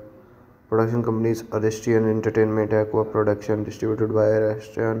Kramer. Production companies Aristeian Entertainment, Aqua Production, distributed by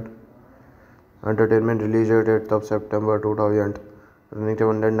Aristeian Entertainment, released at 8th of September 2000, running time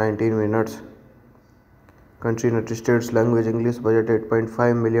 119 minutes. Country United States, language English, budget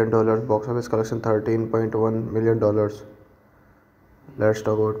 $8.5 million, box office collection $13.1 million. Let's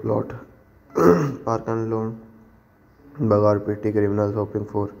talk about plot. Park and Lone bug are petty criminals hoping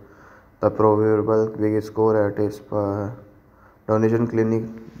for the proverbial big score at a donation clinic.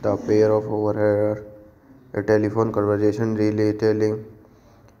 The pair of overheard a telephone conversation retailing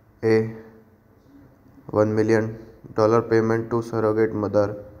a $1 million payment to surrogate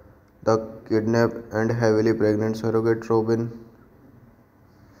mother. The kidnapped and heavily pregnant surrogate Robin,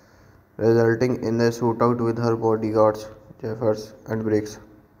 resulting in a shootout with her bodyguards Jeffers and Briggs.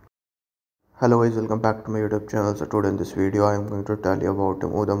 Hello guys, welcome back to my YouTube channel. So today in this video I am going to tell you about the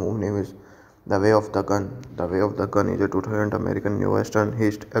movie name is The Way of the Gun. The Way of the Gun is a 2000 American new western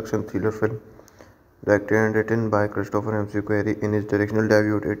heist action thriller film directed and written by Christopher McQuarrie in his directorial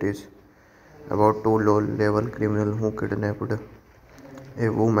debut. It is about two low-level criminals who kidnapped a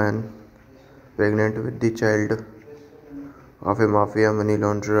woman pregnant with the child of a mafia money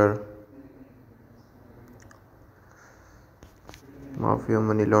launderer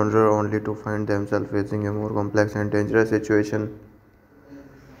only to find themselves facing a more complex and dangerous situation.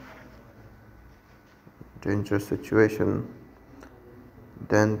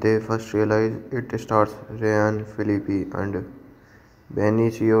 Then they first realize. It stars Ryan Phillippe and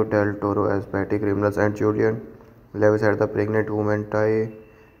Benicio del Toro as petty criminals and Julian Lewis as the pregnant woman. Ty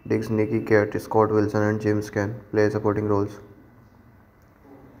Diggs, Nikki Cat, Scott Wilson and James Caan play supporting roles.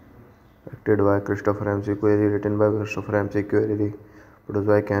 Acted by Christopher McQuarrie, written by Christopher McQuarrie, produced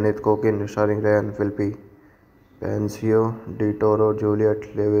by Kenneth Cokin, starring Ryan Phillippe, Benicio, Toro,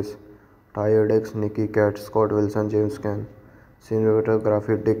 Juliet Lewis, Ty Diggs, Nikki Cat, Scott Wilson, James Caan.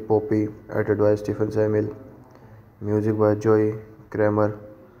 Cinematography Dick Poppy, edited by Stephen Samuel. Music by Joey Kramer.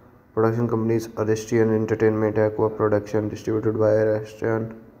 Production companies Aristeian Entertainment, Aqua Production, distributed by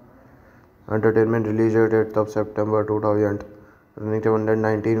Aristeian Entertainment, released at 8th of September 2000, running time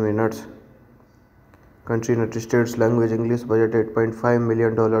 119 minutes. Country United States, language English, budget $8.5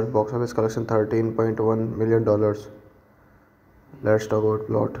 million, box office collection $13.1 million. Let's talk about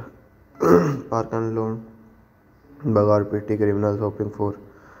plot. Park and Lone bug are petty criminals hoping for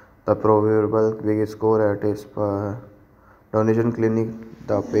the proverbial big score at a donation clinic.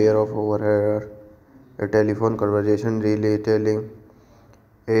 The pair of overheard a telephone conversation retailing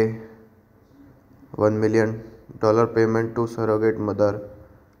a $1 million payment to surrogate mother.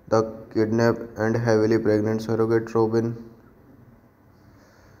 The kidnapped and heavily pregnant surrogate Robin,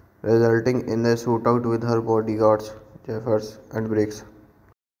 resulting in a shootout with her bodyguards, Jeffers, and Briggs.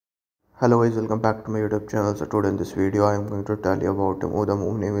 Hello guys, welcome back to my YouTube channel. So today in this video I am going to tell you about the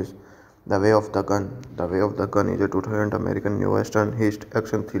movie name is The Way of the Gun. The Way of the Gun is a 2000 American new western heist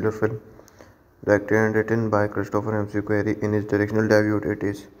action thriller film directed and written by Christopher Query in his directional debut. It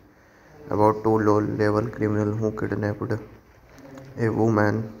is about two low-level criminals who kidnapped a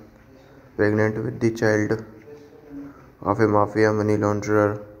woman pregnant with the child of a mafia money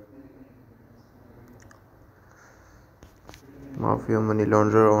launderer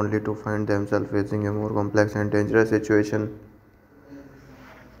only to find themselves facing a more complex and dangerous situation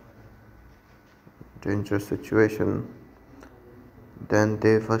than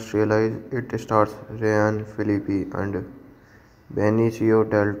they first realize. It stars Ryan Phillippe and Benicio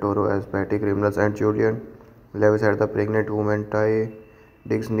del Toro as petty criminals and Julian Lewis as the pregnant woman. Ty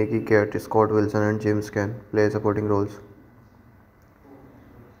Diggs, Nikki Cat, Scott Wilson, and James Caan play supporting roles.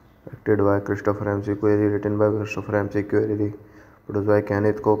 Directed by Christopher Query, written by Christopher Query, produced by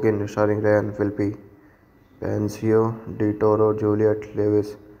Kenneth Cokin, starring Ryan Phillippe, Benicio, Toro, Juliet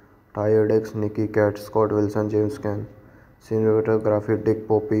Lewis, Ty Diggs, Nikki Cat, Scott Wilson, James Caan. Cinematography Dick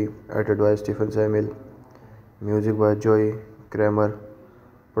Poppy, edited by Stephen Samuel. Music by Joey Kramer.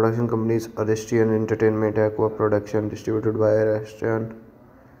 Production companies Aristeian Entertainment, Aqua Production, distributed by Aristeian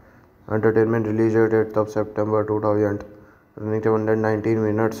Entertainment. Release date 8th of September 2000. Running time 119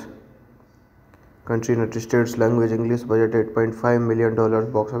 minutes. Country United States. Language English. Budget $8.5 million.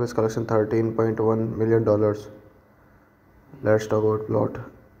 Box office collection $13.1 million. Let's talk about plot.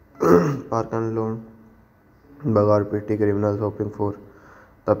 Park and Loan Bagar petty criminals hoping for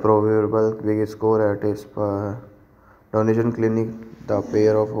the proverbial big score at a donation clinic. The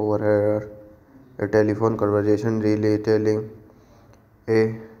pair of overheard a telephone conversation retailing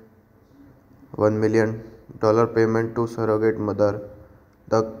a $1 million payment to surrogate mother.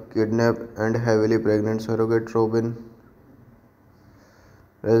 The kidnapped and heavily pregnant surrogate Robin,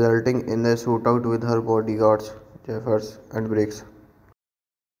 resulting in a shootout with her bodyguards, Jeffers, and Briggs.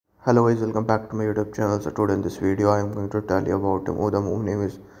 Hello guys, welcome back to my YouTube channel. So today in this video I am going to tell you about the movie name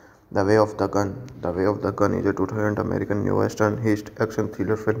is The Way of the Gun. The Way of the Gun is a 2000 American new western heist action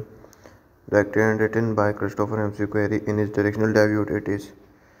thriller film directed and written by Christopher Query in his directional debut. It is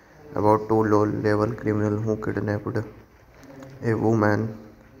about two low-level criminals who kidnapped a woman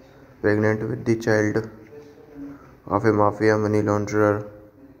pregnant with the child of a mafia money launderer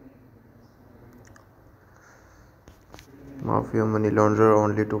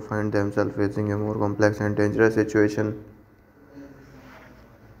only to find themselves facing a more complex and dangerous situation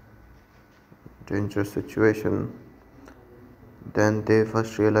than they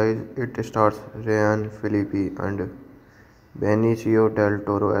first realize. It stars Ryan Phillippe and Benicio del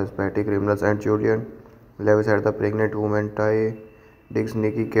Toro as petty criminals and Julian Lewis as the pregnant woman. Ty Diggs,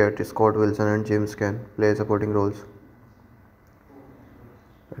 Nikki Cat, Scott Wilson, and James Caan play supporting roles.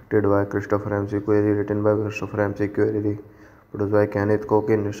 Directed by Christopher Query, written by Christopher Query, produced by Kenneth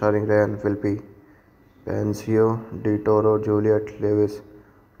Cokin, starring Ryan Phillippe, Benicio, Toro, Juliet Lewis,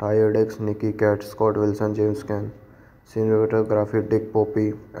 Ty Diggs, Nikki Cat, Scott Wilson, James Caan. Cinematography Dick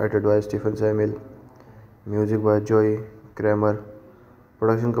Poppy, edited by Stephen Samuel. Music by Joey Kramer.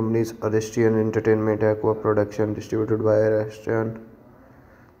 Production companies Aristeian Entertainment, Aqua Production, distributed by Aristeian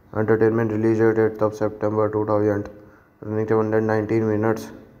Entertainment. Release date 8th of September 2000. Running time 119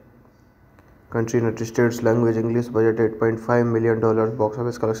 minutes. Country United States. Language English. Budget $8.5 million. Box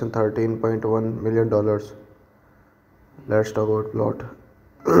office collection $13.1 million. Let's talk about plot.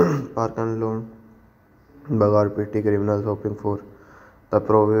 Park and Loan Bagar petty criminals hoping for the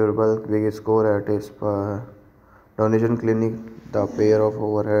proverbial big score at a donation clinic. The pair of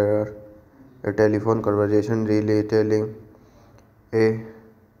overheard a telephone conversation retailing a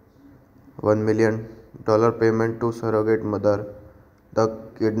 $1 million payment to surrogate mother. The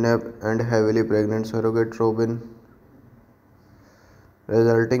kidnapped and heavily pregnant surrogate Robin,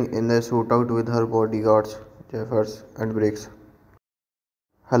 resulting in a shootout with her bodyguards, Jeffers, and Briggs.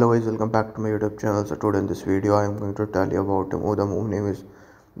 Hello guys, welcome back to my YouTube channel. So today in this video I am going to tell you about the movie name is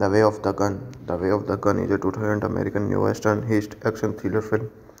The Way of the Gun. The Way of the Gun is a 2000 American new western heist action thriller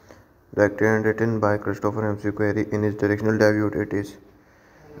film directed and written by Christopher Query in his directional debut. It is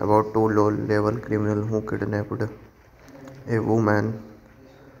about two low-level criminals who kidnapped a woman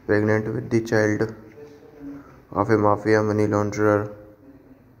pregnant with the child of a mafia money launderer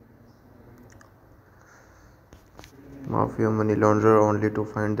only to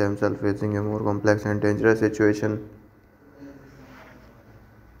find themselves facing a more complex and dangerous situation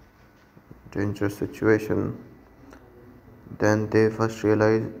than they first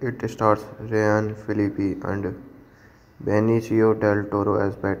realize. It stars Ryan Phillippe and Benicio del Toro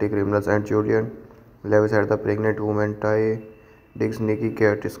as petty criminals, and Julian Lewis as the pregnant woman. Ty Diggs, Nikki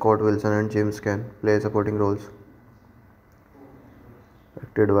Cat, Scott Wilson, and James Caan play supporting roles.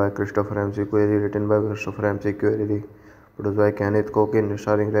 Acted by Christopher Ramsey Query, written by Christopher Ramsey Query, produced by Kenneth Cokin,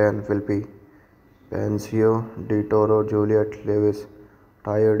 starring Ryan Phillippe, Benicio, Toro, Juliet Lewis,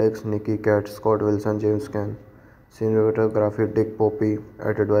 Ty Diggs, Nikki Cat, Scott Wilson, James Caan. Cinematography Dick Poppy,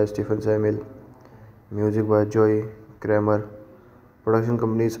 edited by Stephen Samuel. Music by Joey Kramer. Production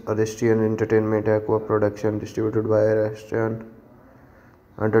companies Aristeian Entertainment, Aqua Production, distributed by Aristeian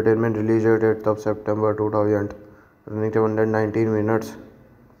Entertainment. Release date 8th of September 2000. Running time 119 minutes.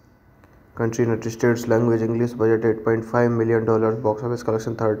 Country United States. Language English. Budget $8.5 million. Box office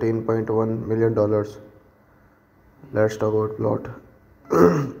collection $13.1 million. Let's talk about plot.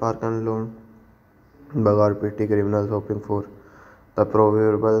 Park and Loan Bagar petty criminals hoping for the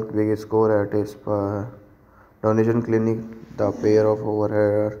proverbial big score at his donation clinic. The pair of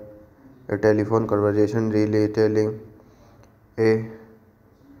overheard a telephone conversation retailing a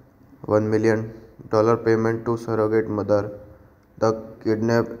 $1 million payment to surrogate mother. The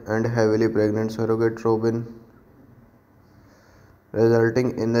kidnapped and heavily pregnant surrogate Robin,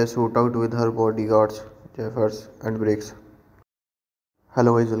 resulting in a shootout with her bodyguards Jeffers and Briggs.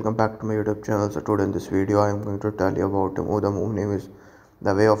 Hello guys, welcome back to my YouTube channel. So today in this video I am going to tell you about the movie name is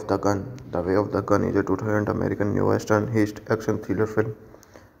The Way of the Gun. The Way of the Gun is a 2000 American new western heist action thriller film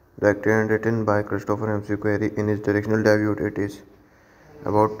directed and written by Christopher Ramsey Query. In his directional debut, it is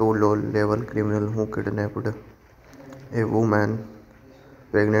about two low-level criminals who kidnapped a woman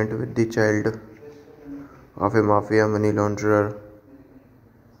pregnant with the child of a mafia money launderer.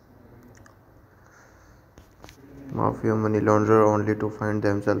 Only to find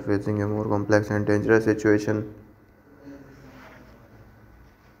themselves facing a more complex and dangerous situation.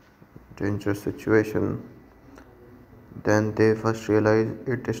 Then they first realize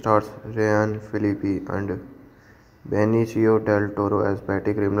it stars Ryan Phillippe and Benicio del Toro as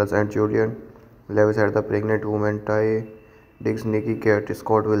petty criminals, and Julian Lewis as the pregnant woman. Ty Diggs, Nikki Cat,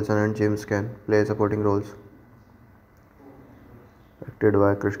 Scott Wilson, and James Caan play supporting roles. Acted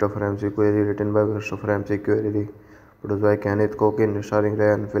by Christopher Ramsey Query, written by Christopher Ramsey Query, produced by Kenneth Cokin, starring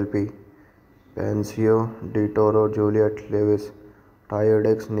Ryan Phillippe, Benicio, Toro, Juliet Lewis, Ty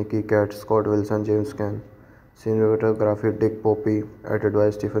Diggs, Nikki Cat, Scott Wilson, James Caan. Cinematography Dick Poppy, edited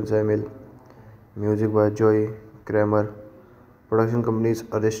by Stephen Samuel. Music by Joey Kramer. Production companies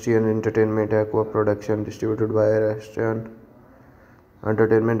Aristeian Entertainment, Aqua Production, distributed by Aristeian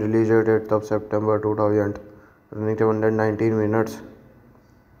Entertainment. Release date 8th of September 2000. Running time 119 minutes.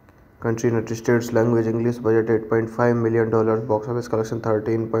 Country United States. Language English. Budget $8.5 million. Box office collection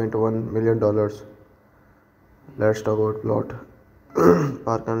 $13.1 million. Let's talk about plot.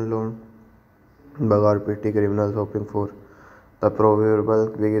 Park and Loan Bagar petty criminals hoping for the proverbial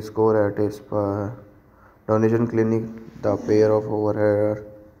big score at his donation clinic. The pair of overheard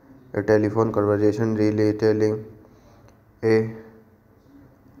a telephone conversation retailing a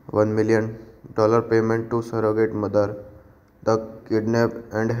 $1 million payment to surrogate mother. The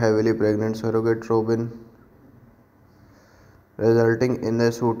kidnapped and heavily pregnant surrogate Robin, resulting in a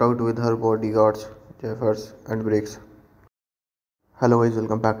shootout with her bodyguards Jeffers and Briggs. Hello guys,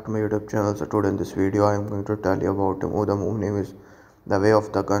 welcome back to my YouTube channel. So today in this video I am going to tell you about the movie name is The Way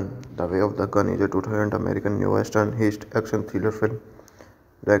of the Gun. The Way of the Gun is a 2000 American new western heist action thriller film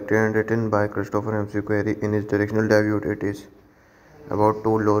directed and written by Christopher Ramsey Query. In his directional debut, it is about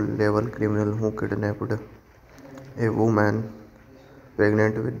two low-level criminals who kidnapped a woman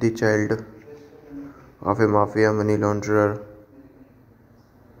pregnant with the child of a mafia money launderer.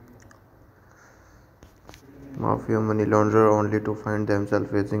 Only to find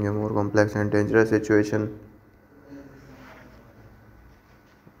themselves facing a more complex and dangerous situation.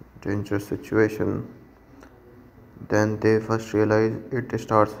 Then they first realize it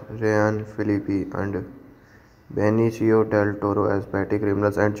stars Ryan Phillippe and Benicio del Toro as petty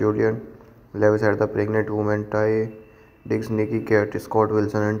criminals, and Julian Lewis as the pregnant woman. Ty Diggs, Nikki Cat, Scott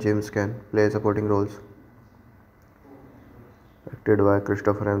Wilson, and James Caan play supporting roles. Acted by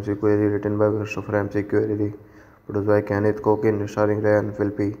Christopher Ramsey Query, written by Christopher Ramsey Query, produced by Kenneth Cokin, starring Ryan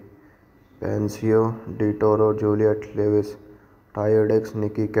Phillippe, Benicio, Toro, Juliet Lewis, Ty Diggs,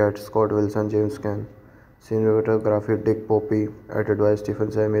 Nikki Cat, Scott Wilson, James Caan. Cinematography Dick Poppy, edited by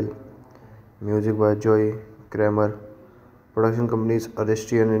Stephen Samuel. Music by Joey Kramer. Production companies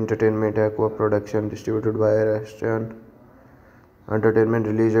Aristeian Entertainment, Aqua Production, distributed by Aristeian Entertainment.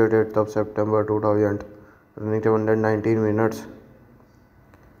 Release date 8th of September 2000. Running time 119 minutes.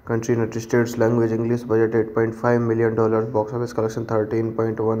 Country United States. Language English. Budget $8.5 million. Box office collection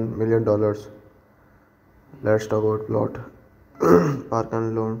 $13.1 million. Let's talk about plot. Park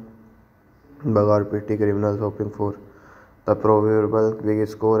and Loan Bagar petty criminals hoping for the proverbial big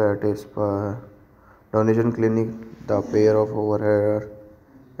score at his donation clinic. The pair of overheard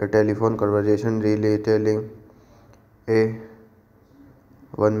a telephone conversation retailing a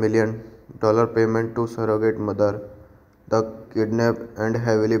 $1 million payment to surrogate mother. The kidnapped and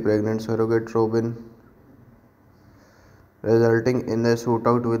heavily pregnant surrogate Robin, resulting in a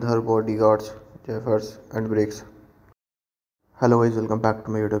shootout with her bodyguards, Jeffers and Briggs. Hello guys, welcome back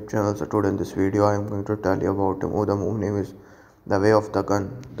to my YouTube channel. So today in this video I am going to tell you about the movie name is The Way of the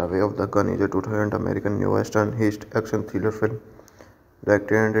Gun. The Way of the Gun is a 2000 American new western heist action thriller film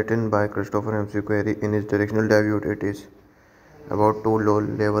directed and written by Christopher M. Query in his directional debut. It is about two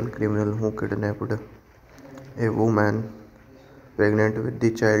low-level criminals who kidnapped a woman pregnant with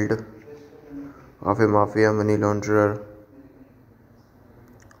the child of a mafia money launderer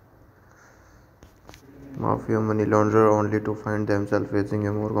only to find themselves facing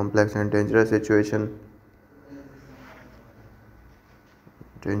a more complex and dangerous situation.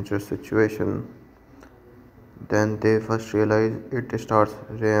 Then they first realize. It stars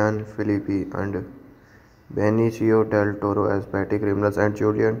Ryan Phillippe and Benicio del Toro as petty criminals and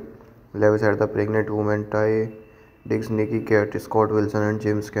Julian Lewis as the pregnant woman. Ty Diggs, Nikki Cat, Scott Wilson and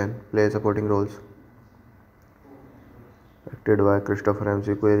James Caan play supporting roles. Acted by Christopher M.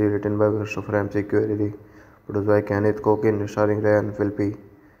 Query, written by Christopher M. Query, produced by Kenneth Cokin, starring Ryan Phillippe,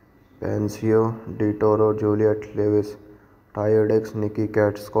 Benicio, Toro, Juliet Lewis, Ty Diggs, Nikki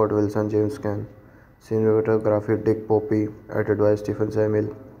Cat, Scott Wilson, James Caan. Cinematography Dick Poppy, edited by Stephen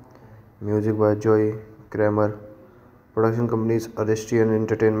Samuel. Music by Joey Kramer. Production companies Aristeian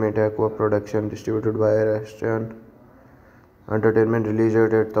Entertainment, Aqua Production, distributed by Aristeian Entertainment. Release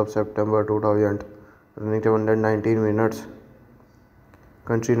date 8th of September 2000. Running time 119 minutes.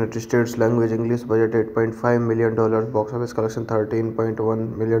 Country United States. Language English. Budget $8.5 million. Box office collection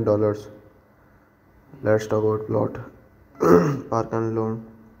 $13.1 million. Let's talk about plot. Park and Loan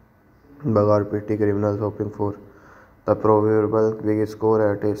Bagar petty criminals hoping for the proverbial big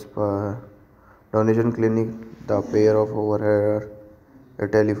score at his donation clinic. The pair of overheard a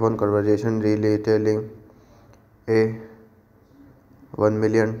telephone conversation retailing a $1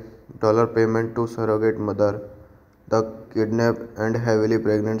 million payment to surrogate mother. The kidnapped and heavily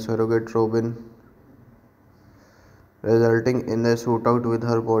pregnant surrogate Robin, resulting in a shootout with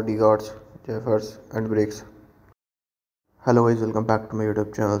her bodyguards, Jeffers and Briggs. Hello guys, welcome back to my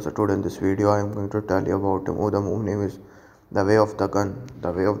YouTube channel. So today in this video I am going to tell you about the movie name is The Way of the Gun.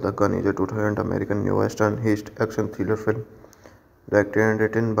 The Way of the Gun is a 2000 American new western heist action thriller film directed and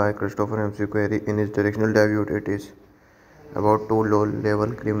written by Christopher M. Query in his directional debut. It is about two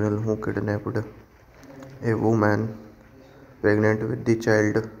low-level criminals who kidnapped a woman pregnant with the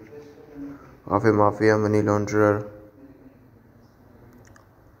child of a mafia money launderer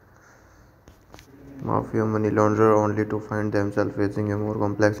only to find themselves facing a more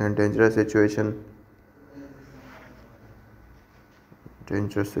complex and dangerous situation.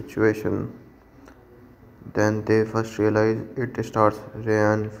 Then they first realize. It stars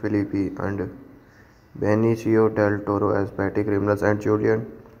Ryan Phillippe and Benicio del Toro as petty criminals and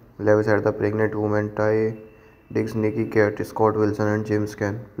Julian Lewis as the pregnant woman. Ty Diggs, Nikki Cat, Scott Wilson and James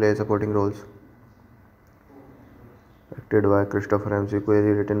Caan play supporting roles. Acted by Christopher M.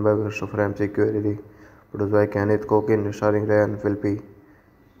 Query, written by Christopher M. Query, produced by Kenneth Cokin, starring Ryan Phillippe,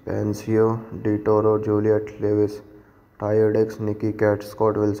 Benicio, Toro, Juliet Lewis, Ty Diggs, Nikki Cat,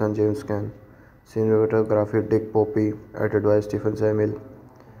 Scott Wilson, James Caan. Cinematography Dick Poppy, edited by Stephen Samuel.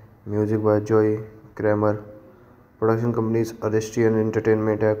 Music by Joey Kramer. Production companies Aristeian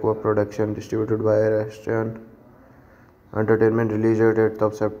Entertainment, Aqua Production, distributed by Aristeian Entertainment. Release date 8th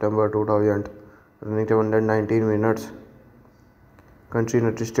of September 2000. Running time 119 minutes. Country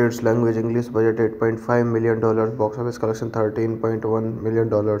United States. Language English. Budget $8.5 million. Box office collection $13.1 million.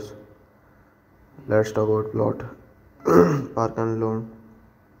 Let's talk about plot. Park and Loan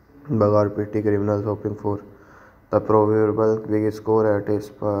Bagar petty criminals hoping for the proverbial big score at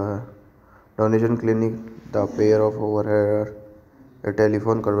his donation clinic. The pair of overheard a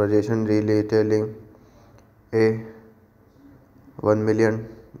telephone conversation retailing a $1 million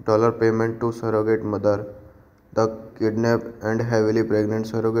payment to surrogate mother. The kidnapped and heavily pregnant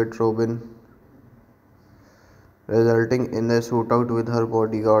surrogate Robin, resulting in a shootout with her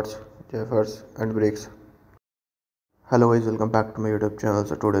bodyguards, Jeffers and Briggs. Hello guys, welcome back to my YouTube channel.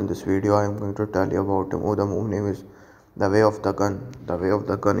 So today in this video I am going to tell you about the movie name is The Way of the Gun. The Way of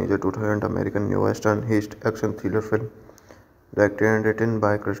the Gun is a 2000 American new western heist action thriller film directed and written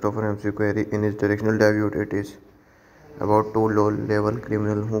by Christopher M. Query in his directional debut. It is about two low-level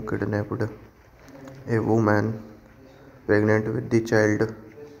criminals who kidnapped A woman pregnant with the child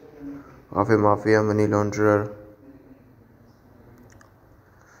of a mafia money launderer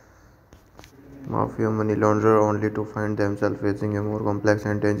only to find themselves facing a more complex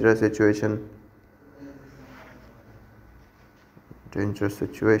and dangerous situation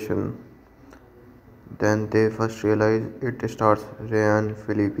than they first realize. It stars Ryan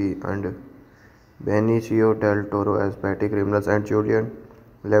Phillippe and Benicio del Toro as petty criminals and Julian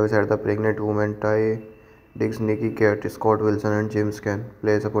Lewis as the pregnant woman. Ty Diggs, Nikki Cat, Scott Wilson, and James Caan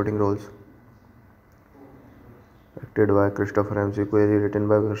play supporting roles. Acted by Christopher Ramsey Query, written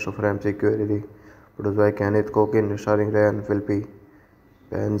by Christopher Ramsey Query, produced by Kenneth Cokin, starring Ryan Phillippe,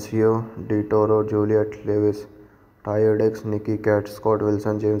 Benicio, De Toro, Juliet Lewis, Ty Diggs, Nikki Cat, Scott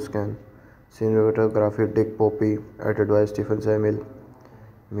Wilson, James Caan. Cinematography Dick Poppy, edited by Stephen Samuel.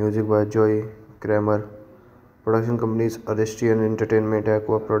 Music by Joey Kramer. Production companies Aristeian Entertainment,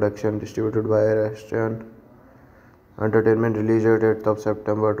 Aqua Production, distributed by Aristeian Entertainment. Release date 8th of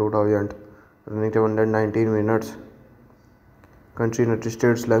September 2000. Running time 119 minutes. Country United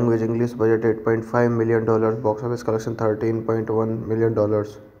States. Language English. Budget $8.5 million. Box office collection $13.1 million.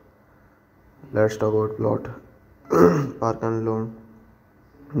 Let's talk about plot. Park and Loan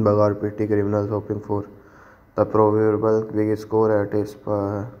Bagar petty criminals hoping for the proverbial big score at a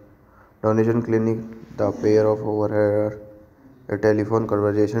donation clinic. The pair of overheard a telephone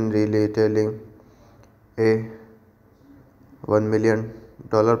conversation retailing a $1 million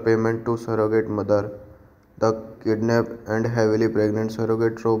payment to surrogate mother. The kidnapped and heavily pregnant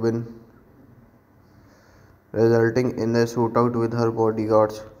surrogate Robin, resulting in a shootout with her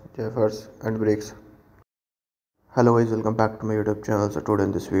bodyguards Jeffers and Briggs. Hello guys, welcome back to my YouTube channel. So today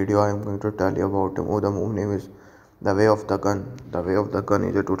in this video I am going to tell you about the movie name is The Way of the Gun. The Way of the Gun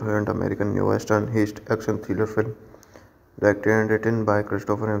is a 2000 American new western heist action thriller film directed and written by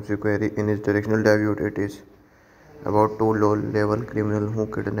Christopher Ramsey Query. In his directional debut, it is about two low-level criminals who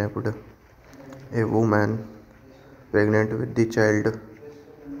kidnapped a woman pregnant with the child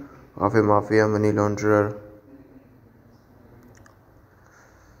of a mafia money launderer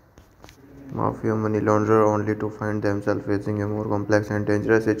only to find themselves facing a more complex and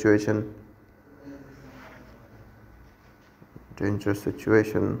dangerous situation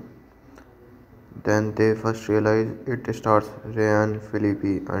than they first realize. It stars Ryan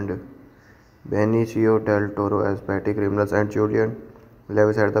Phillippe and Benicio del Toro as petty criminals and Julian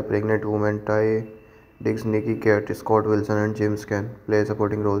Lewis as the pregnant woman. Ty Diggs, Nikki Cat, Scott Wilson, and James Caan play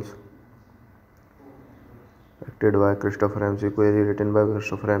supporting roles. Acted by Christopher Ramsey Query, written by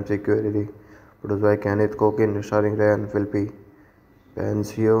Christopher Ramsey Query, produced by Kenneth Cokin, starring Ryan Phillippe,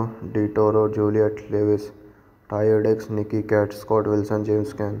 Benicio, De Toro, Juliet Lewis, Ty Diggs, Nikki Cat, Scott Wilson,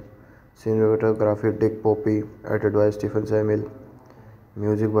 James Caan. Cinematography Dick Poppy, edited by Stephen Samuel.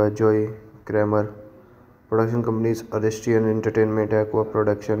 Music by Joey Kramer. Production companies Aristeian Entertainment, Aqua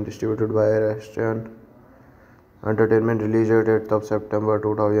Production, distributed by Aristeian Entertainment. Release date 8th of September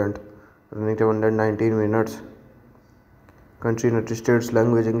 2000. Running time 119 minutes. Country United States.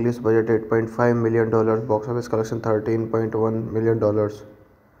 Language English. Budget $8.5 million. Box office collection $13.1 million.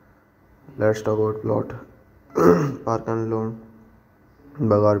 Let's talk about plot. Park and Loan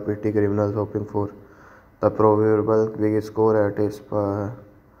Bagar petty criminals hoping for the proverbial big score at a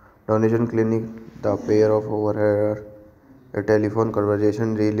donation clinic. The pair of overheard a telephone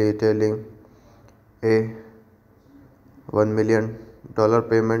conversation retailing a $1 million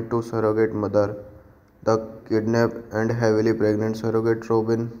payment to surrogate mother. The kidnapped and heavily pregnant surrogate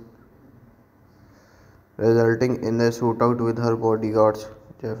Robin, resulting in a shootout with her bodyguards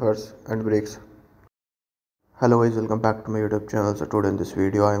Jeffers and Briggs. Hello guys, welcome back to my YouTube channel. So today in this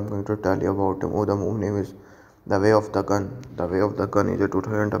video I am going to tell you about the movie name is The Way of the Gun. The Way of the Gun is a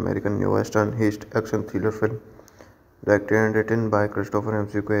 2000 American new western heist action thriller film directed and written by Christopher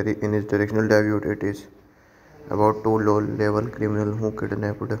Ramsey Query. In his directional debut, it is about two low-level criminals who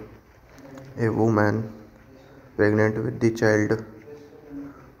kidnapped a woman pregnant with the child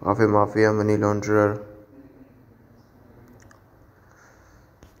of a mafia money launderer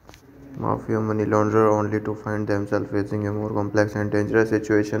only to find themselves facing a more complex and dangerous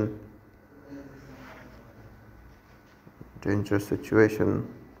situation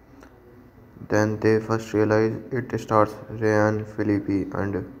than they first realize. It stars Ryan Phillippe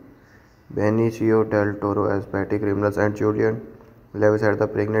and Benicio del Toro as petty criminals and Julian Lewis as the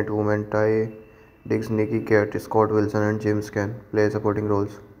pregnant woman. Ty Diggs, Nikki Cat, Scott Wilson, and James Caan play supporting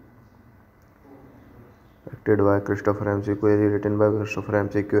roles. Acted by Christopher Ramsey Query, written by Christopher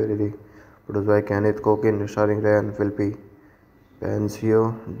Ramsey Query, produced by Kenneth Cokin, starring Ryan Phillippe,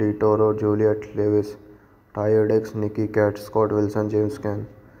 Benicio, De Toro, Juliet Lewis, Ty Diggs, Nikki Cat, Scott Wilson, James Caan.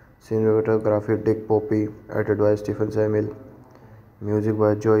 Cinematography Dick Poppy, edited by Stephen Samuel. Music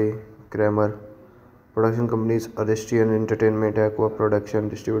by Joey Kramer. Production companies Aristian Entertainment, Aqua Production,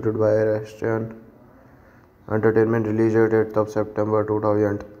 distributed by Aristian Entertainment, released at 8th of September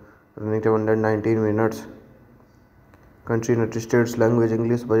 2000, running time 119 minutes. Country United States, language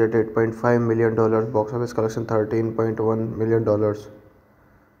English, budget $8.5 million, box office collection $13.1 million.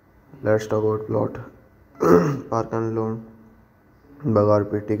 Let's talk about plot. Park and Lone Bagar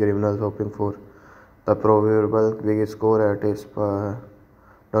petty criminals hoping for the proverbial big score at his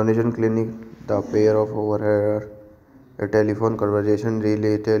donation clinic. The pair of overheard a telephone conversation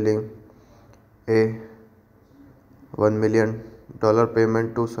retailing a $1 million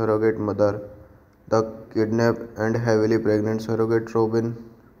payment to surrogate mother. The kidnapped and heavily pregnant surrogate Robin,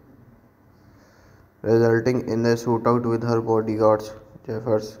 resulting in a shootout with her bodyguards,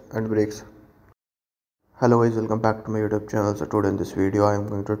 Jeffers and Briggs. Hello guys, welcome back to my YouTube channel. So today in this video I am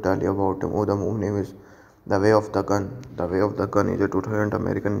going to tell you about the movie name is The Way of the Gun. The Way of the Gun is a 2000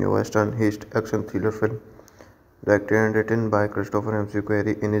 American new western heist action thriller film directed and written by Christopher M.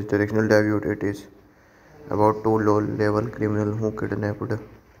 Query in his directorial debut. It is about two low-level criminals who kidnapped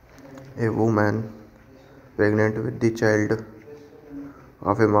a woman pregnant with the child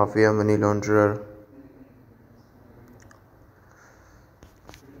of a mafia money launderer.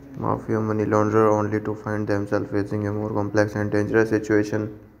 Only to find themselves facing a more complex and dangerous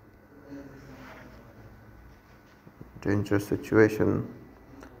situation.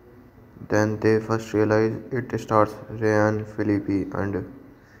 Then they first realize. It stars Ryan Phillippe and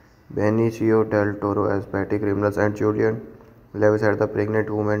Benicio del Toro as petty criminals and Julian Lewis as the pregnant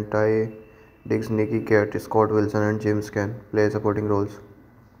woman. Ty Diggs, Nikki Cat, Scott Wilson and James Caan play supporting roles.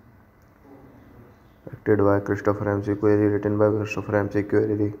 Directed by Christopher M. Query, written by Christopher M.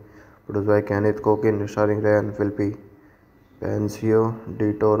 Query, produced by Kenneth Cokin, starring Ryan Phillippe, Benicio,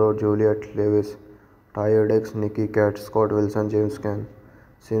 Toro, Juliet Lewis, Ty Diggs, Nikki Cat, Scott Wilson, James Caan.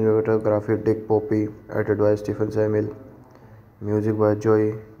 Cinematography Dick Poppy, edited by Stephen Samuel. Music by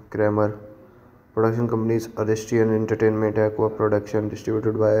Joey Kramer. Production companies Aristian Entertainment, Aqua Production,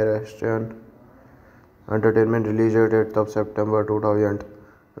 distributed by Aristian Entertainment, released at 8th of September 2000,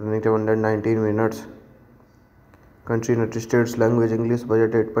 running time 119 minutes. Country United States, language English,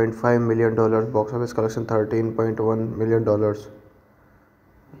 budget $8.5 million, box office collection $13.1 million.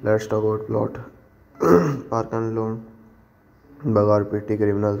 Let's talk about plot. Park and Lone Bagar petty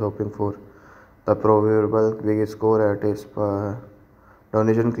criminals hoping for the proverbial big score at his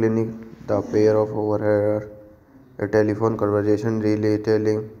donation clinic. The pair of overheard a telephone conversation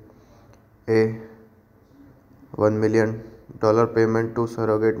retailing a $1 million payment to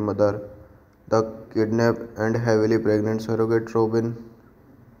surrogate mother. The kidnapped and heavily pregnant surrogate Robin,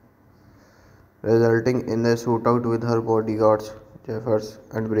 resulting in a shootout with her bodyguards, Jeffers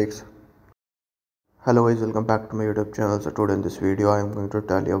and Briggs. Hello guys, welcome back to my YouTube channel. So today in this video I am going to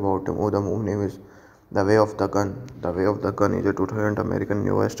tell you about the movie name is The Way of the Gun. The Way of the Gun is a 2000 American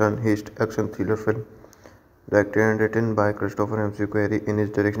new western heist action thriller film directed and written by Christopher M. Query in his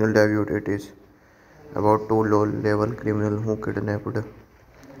directorial debut. It is about two low-level criminals who kidnapped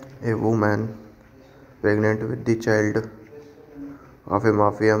a woman pregnant with the child of a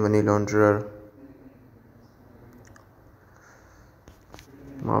mafia money launderer.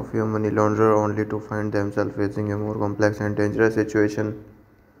 Only to find themselves facing a more complex and dangerous situation.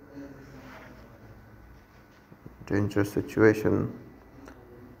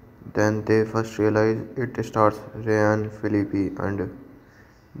 Then they first realize. It stars Ryan Phillippe and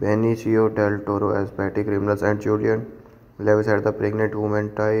Benicio del Toro as petty criminals and Julian Lewis as the pregnant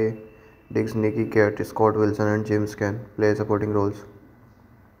woman. Ty Diggs, Nikki Cat, Scott Wilson and James Caan play supporting roles.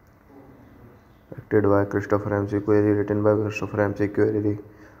 Directed by Christopher M. Query, written by Christopher M. Query,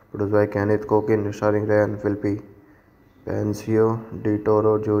 produced by Kenneth Cokin, starring Ryan Phillippe, Benicio,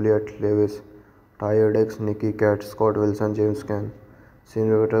 Toro, Juliet Lewis, Ty Diggs, Nikki Cat, Scott Wilson, James Caan.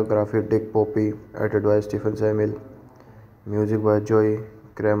 Cinematography Dick Poppy, edited by Stephen Samuel. Music by Joey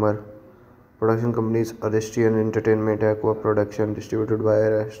Kramer. Production companies Aristian Entertainment, Aqua Production, distributed by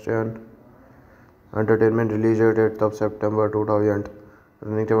Aristian Entertainment, released at 8th of September 2000,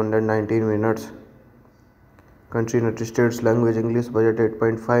 running time 119 minutes. Country United States, language English, budget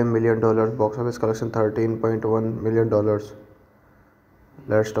 $8.5 million, box office collection $13.1 million.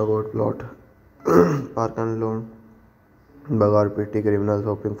 Let's talk about plot. Park and Lone Bagar petty criminals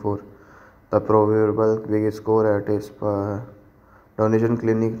hoping for the proverbial big score at his donation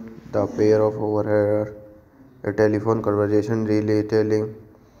clinic. The pair of overheard a telephone conversation retailing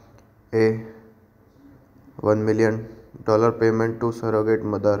a $1 million payment to surrogate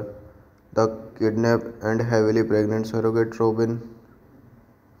mother. The kidnapped and heavily pregnant surrogate Robin,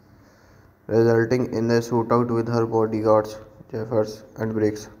 resulting in a shootout with her bodyguards, Jeffers, and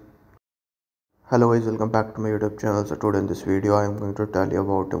Briggs. Hello guys, welcome back to my YouTube channel. So today in this video I am going to tell you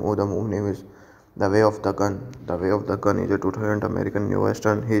about the movie name is The Way of the Gun. The Way of the Gun is a 2000 American new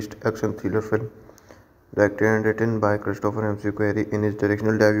western heist action thriller film directed and written by Christopher McQuarrie in his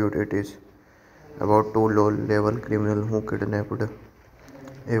directorial debut. It is about two low-level criminals who kidnapped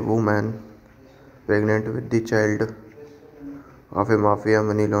a woman pregnant with the child of a mafia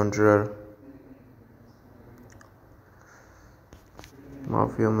money launderer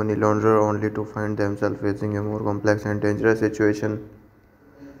only to find themselves facing a more complex and dangerous situation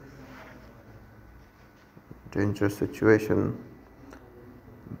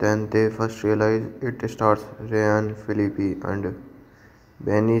than they first realize. It stars Ryan Phillippe and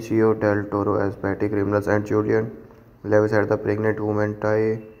Benicio del Toro as petty criminals and Julian Lewis as the pregnant woman.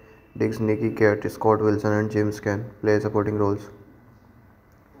 Ty Diggs, Nikki Cat, Scott Wilson, and James Caan play supporting roles.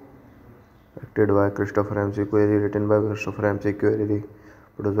 Acted by Christopher McQuarrie, written by Christopher McQuarrie,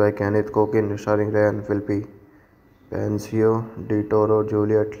 produced by Kenneth Cokin, starring Ryan Phillippe, Benicio, Toro,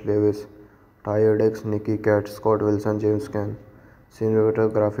 Juliet Lewis, Ty Diggs, Nikki Cat, Scott Wilson, James Caan.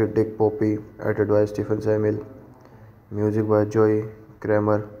 Cinematography Dick Poppy, edited by Stephen Samuel. Music by Joey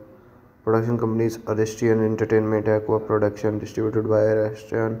Kramer. Production companies Aristeian Entertainment, Aqua Production, distributed by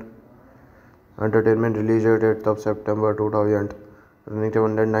Aristeian Entertainment. Release date 8th of September 2000. Running time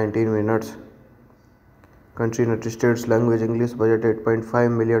 119 minutes. Country United States. Language English. Budget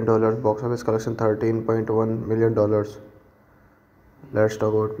 $8.5 million. Box office collection $13.1 million. Let's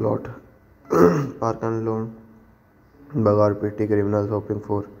talk about plot. Park and Loan Bagar petty criminals hoping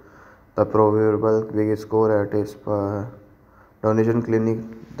for the proverbial big score at a donation clinic.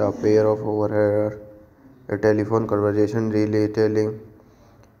 The pair of overheard a telephone conversation retailing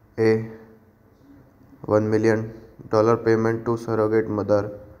a $1 million payment to surrogate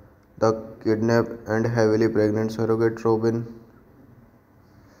mother. The kidnapped and heavily pregnant surrogate Robin,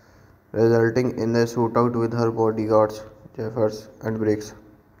 resulting in a shootout with her bodyguards, Jeffers, and Briggs.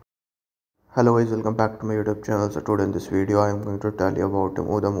 Hello guys, welcome back to my YouTube channel. So today in this video I am going to tell you about the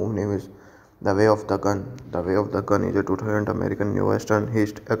movie name is The Way of the Gun. The Way of the Gun is a 2000 American new western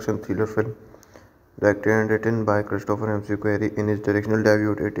heist action thriller film directed and written by Christopher McQuarrie in his directorial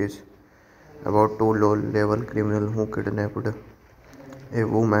debut. It is about two low-level criminals who kidnapped a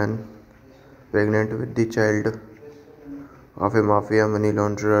woman pregnant with the child of a mafia money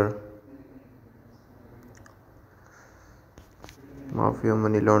launderer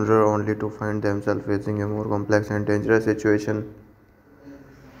only to find themselves facing a more complex and dangerous situation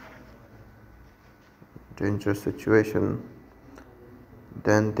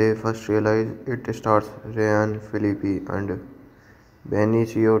than they first realize. It stars Ryan Phillippe and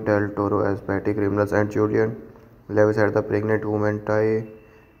Benicio del Toro as petty criminals and Julian Lewis as the pregnant woman. Ty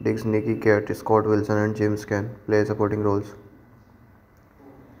Diggs, Nikki Cat, Scott Wilson, and James Caan play supporting roles.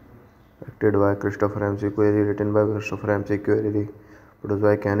 Acted by Christopher McQuarrie, written by Christopher McQuarrie, produced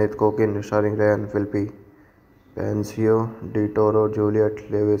by Kenneth Cokin, starring Ryan Phillippe, Benicio, Toro,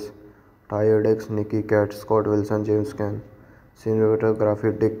 Juliet Lewis, Ty Diggs, Nikki Cat, Scott Wilson, James Caan.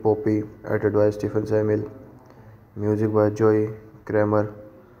 Cinematography Dick Poppy, edited by Stephen Samuel. Music by Joey Kramer.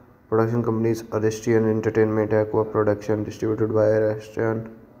 Production companies Aristeian Entertainment, Aqua Production, distributed by Aristeian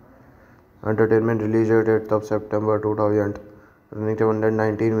Entertainment. Release date 8th of September 2000. Running time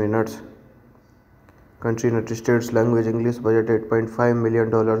 119 minutes. Country United States. Language English. Budget $8.5 million.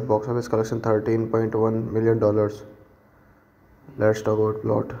 Box office collection $13.1 million. Let's talk about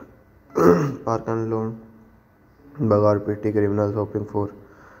plot. Park and Loan Bagar petty criminals hoping for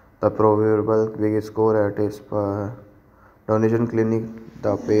the proverbial big score at a donation clinic.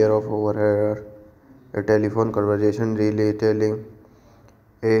 The pair of overheard a telephone conversation retailing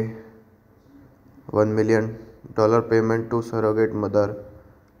a $1 million payment to surrogate mother.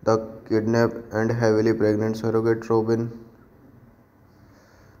 The kidnapped and heavily pregnant surrogate Robin,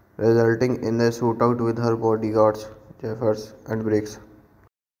 resulting in a shootout with her bodyguards, Jeffers, and Briggs.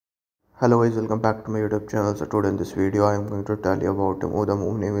 Hello guys, welcome back to my YouTube channel. So today in this video I am going to tell you about the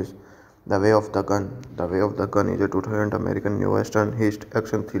movie name is The Way of the Gun. The Way of the Gun is a 2000 American new western heist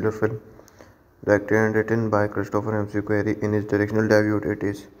action thriller film directed and written by Christopher McQuarrie in his directorial debut. It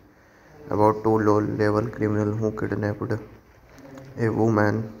is about two low-level criminals who kidnapped a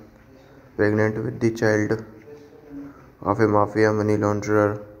woman pregnant with the child of a mafia money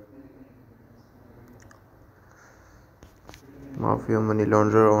launderer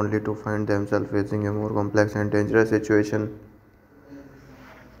only to find themselves facing a more complex and dangerous situation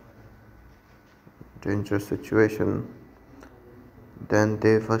than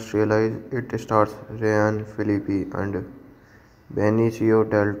they first realize. It stars Ryan Phillippe and Benicio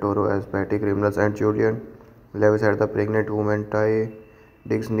del Toro as petty criminals and Julian Lewis as the pregnant woman. Ty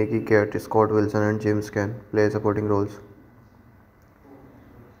Diggs, Nikki Cat, Scott Wilson, and James Caan play supporting roles.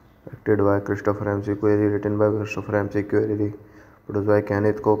 Acted by Christopher Ramsey, query written by Christopher Ramsey, query produced by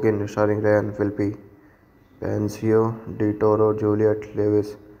Kenneth Cokin, starring Ryan Phillippe, Benicio, Toro, Juliet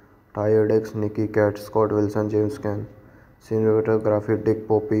Lewis, Ty Diggs, Nikki Cat, Scott Wilson, James Caan. Cinematography Dick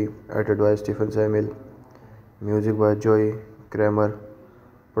Poppy, edited by Stephen Samuel. Music by Joey Kramer.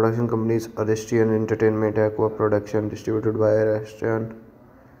 Production companies Aristeian Entertainment, Aqua Production, distributed by Aristeian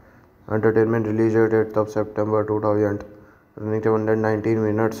Entertainment. Release date 8th of September 2000. Running time 119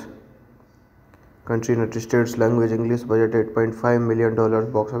 minutes. Country United States. Language English. Budget $8.5 million.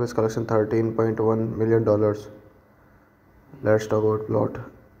 Box office collection $13.1 million. Let's talk about plot.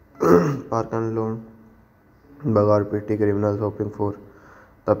 Park and Lone Bagar petty criminals hoping for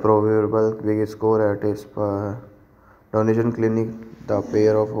the proverbial big score at a donation clinic. The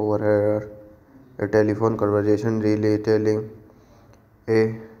pair of overheard a telephone conversation retailing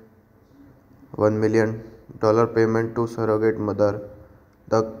a $1 million payment to surrogate mother.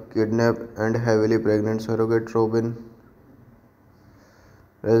 The kidnapped and heavily pregnant surrogate Robin,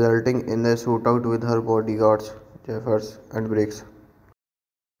 resulting in a shootout with her bodyguards Jeffers and Briggs.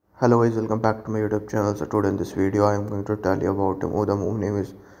 Hello guys, welcome back to my YouTube channel. So today in this video I am going to tell you about the movie name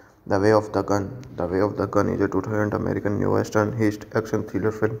is The Way of the Gun. The Way of the Gun is a 2000 American new western heist action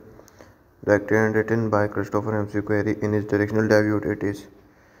thriller film directed and written by Christopher M. Query. In his directional debut, it is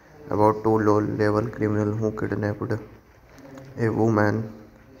about two low-level criminals who kidnapped a woman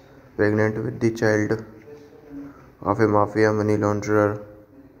pregnant with the child of a mafia money launderer.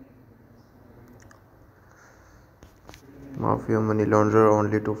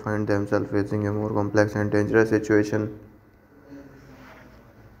 Only to find themselves facing a more complex and dangerous situation.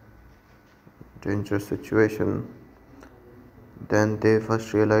 Then they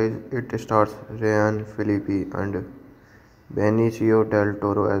first realize. It stars Ryan Phillippe and Benicio del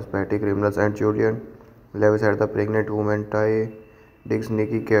Toro as petty criminals and Julian Lewis as the pregnant woman. Ty Diggs,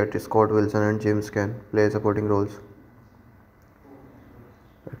 Nikki Cat, Scott Wilson, and James Caan play supporting roles.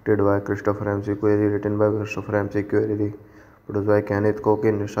 Acted by Christopher Ramsey, query written by Christopher Ramsey, query produced by Kenneth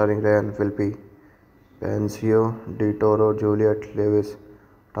Cokin, starring Ryan Phillippe, Benicio, Toro, Juliet Lewis,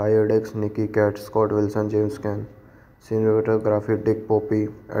 Ty Diggs, Nikki Cat, Scott Wilson, James Caan. Cinematography Dick Poppy,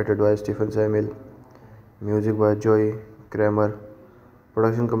 edited by Stephen Samuel. Music by Joey Kramer.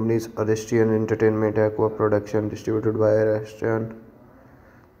 Production companies Aristeian Entertainment, Aqua Production, distributed by Aristeian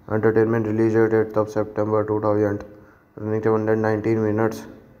Entertainment. Release date 8th of September 2000. Running time 119 minutes.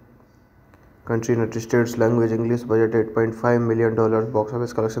 Country United States. Language English. Budget $8.5 million. Box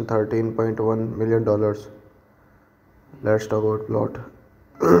office collection $13.1 million. Let's talk about plot.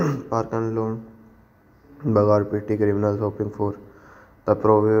 Park and Lone Bagar petty criminals hoping for the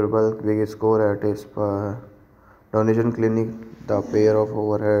proverbial big score at a donation clinic. The pair of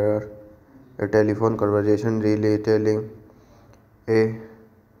overheard a telephone conversation retailing a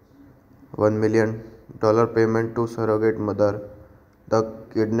 $1 million payment to surrogate mother. The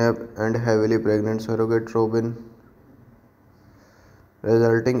kidnapped and heavily pregnant surrogate Robin,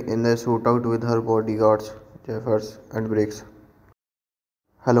 resulting in a shootout with her bodyguards Jeffers and Briggs.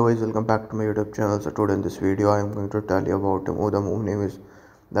 Hello guys, welcome back to my YouTube channel. So today in this video I am going to tell you about the movie name is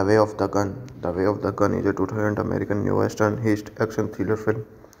The Way of the Gun. The Way of the Gun is a 2000 American new western heist action thriller film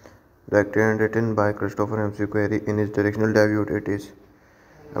directed and written by Christopher M. Query. In his directional debut, it is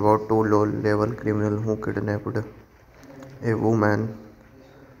about two low-level criminals who kidnapped a woman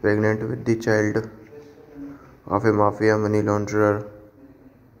pregnant with the child of a mafia money launderer.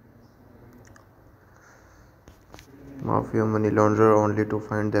 Only to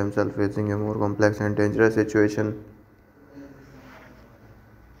find themselves facing a more complex and dangerous situation.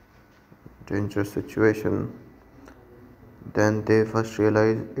 Then they first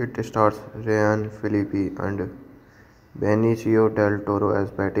realize. It stars Ryan Phillippe and Benicio del Toro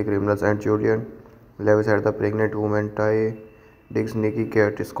as petty criminals and Julian Lewis as the pregnant woman. Ty Diggs, Nikki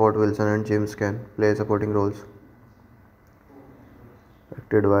Cat, Scott Wilson, and James Caan play supporting roles.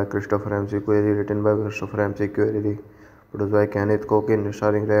 Acted by Christopher Ramsey, query written by Christopher Ramsey, query produced by Kenneth Cokin,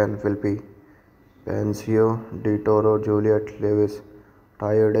 starring Ryan Phillippe, Benicio, Toro, Juliet Lewis,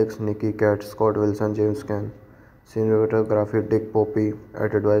 Ty Diggs, Nikki Cat, Scott Wilson, James Caan. Cinematography Dick Poppy,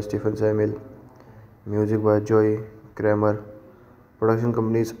 edited by Stephen Samuel. Music by Joey Kramer. Production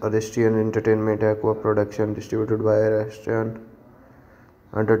companies Aristeian Entertainment, Aqua Production, distributed by Aristeian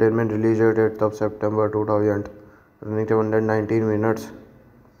Entertainment. Release date 8th of September 2000. Running time 119 minutes.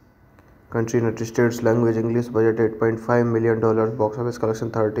 Country United States. Language English. Budget $8.5 million. Box office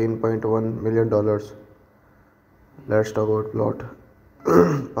collection $13.1 million. Let's talk about plot.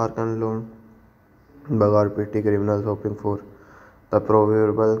 Park and Loan Bagar PT criminals hoping for the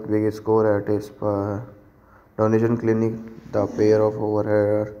proverbial big score at his donation clinic. The pair of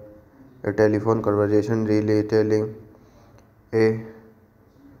overheard a telephone conversation retailing a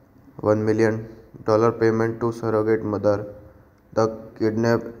 $1 million payment to surrogate mother. The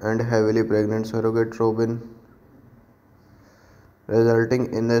kidnapped and heavily pregnant surrogate Robin,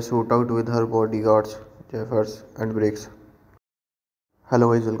 resulting in a shootout with her bodyguards, Jeffers and Briggs.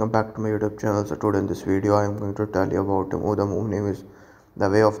 Hello guys, welcome back to my YouTube channel. So today in this video I am going to tell you about the movie name is The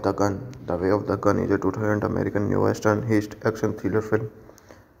Way of the Gun. The Way of the Gun is a 2000 American new western heist action thriller film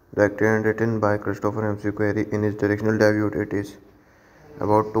directed and written by Christopher McQuarrie in his directorial debut. It is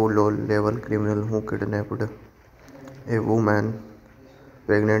about two low-level criminals who kidnapped a woman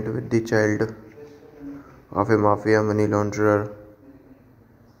pregnant with the child of a mafia money launderer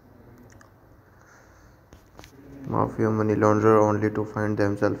only to find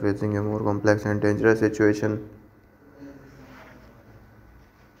themselves facing a more complex and dangerous situation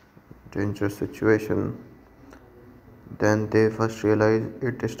than they first realize.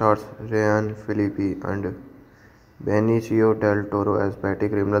 It stars Phillippe and Benicio del Toro as petty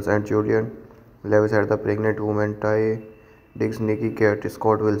criminals and Julian Lewis as the pregnant woman. Ty Diggs, Nikki Cat,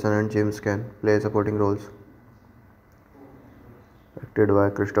 Scott Wilson and James Caan play supporting roles. Acted by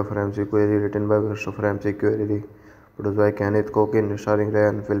Christopher McQuarrie, written by Christopher McQuarrie, produced by Kenneth Cokin, starring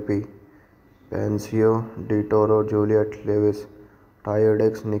Ryan Phillippe, Benicio, Toro, Juliet Lewis, Ty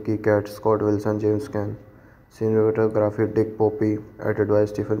Diggs, Nikki Cat, Scott Wilson, James Caan. Cinematography Dick Poppy, edited by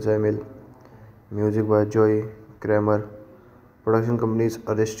Stephen Samuel. Music by Joey Kramer. Production companies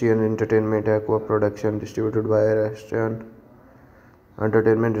Aristeian Entertainment, Aqua Production, distributed by Aristeian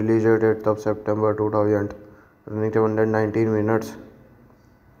Entertainment. Release date 8th of September 2000. Running time 119 minutes.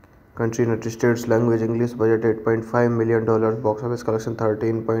 Country United States. Language English. Budget $8.5 million. Box office collection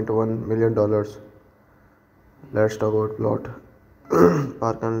 $13.1 million. Let's talk about plot.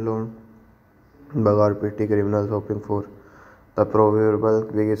 Park and Loan Bagar PT criminals hoping for the proverbial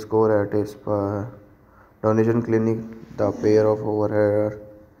big score at his donation clinic. The pair of overheard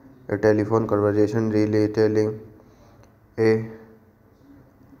a telephone conversation retailing a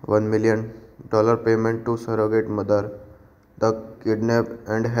 $1 million payment to surrogate mother. The kidnapped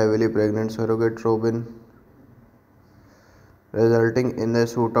and heavily pregnant surrogate Robin, resulting in a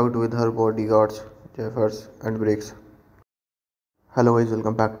shootout with her bodyguards, Jeffers and Briggs. Hello guys,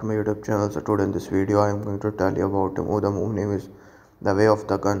 welcome back to my YouTube channel. So today in this video I am going to tell you about the movie name is The Way of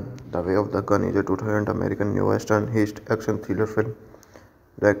the Gun. The Way of the Gun is a 2000 American new western heist action thriller film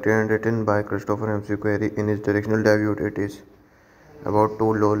directed and written by Christopher McQuarrie in his directorial debut. It is about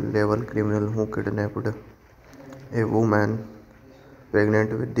two low-level criminals who kidnapped a woman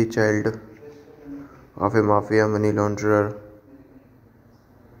pregnant with the child of a mafia money launderer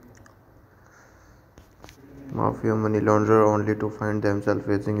only to find themselves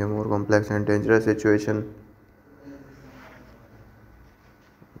facing a more complex and dangerous situation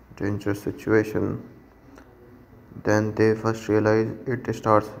than they first realize. It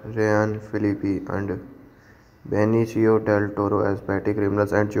stars Ryan Phillippe and Benicio del Toro as petty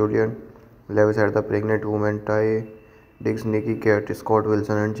criminals and Julian Lewis as the pregnant woman. Ty Diggs, Nikki Cat, Scott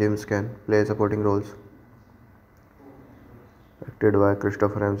Wilson and James Caan play supporting roles. Acted by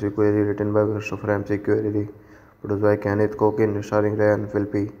Christopher McQuarrie, written by Christopher McQuarrie, produced by Kenneth Cokin, starring Ryan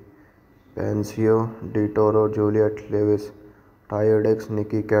Phillippe, Benicio, Toro, Juliet Lewis, Ty Diggs,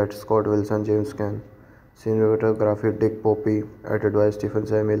 Nikki Cat, Scott Wilson, James Caan. Cinematography Dick Poppy, edited by Stephen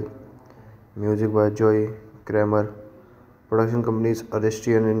Samuel. Music by Joey Kramer. Production companies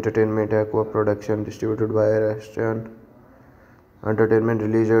Aristeian Entertainment, Aqua Production, distributed by Aristeian Entertainment.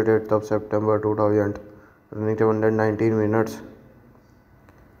 Release date 8th of September 2000. Running time 119 minutes.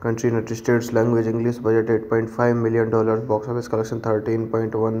 Country United States. Language English. Budget $8.5 million. Box office collection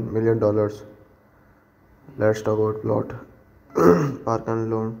 $13.1 million. Let's talk about plot. Park and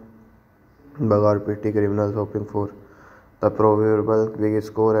Loan Bagar PT criminals hoping for the proverbial big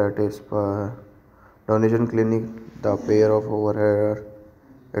score at his donation clinic. The pair of overheard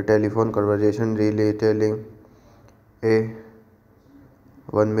a telephone conversation retailing a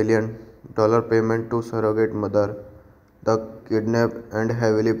 $1 million payment to surrogate mother. The kidnapped and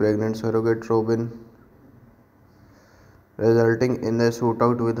heavily pregnant surrogate Robin, resulting in a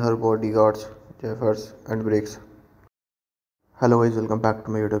shootout with her bodyguards, Jeffers and Briggs. Hello guys, welcome back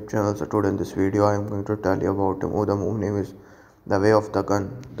to my YouTube channel. So today in this video I am going to tell you about the movie name is The Way of the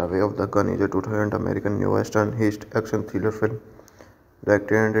Gun. The Way of the Gun is a 2000 American new western heist action thriller film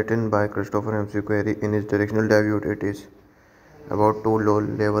directed and written by Christopher McQuarrie in his directorial debut. It is about two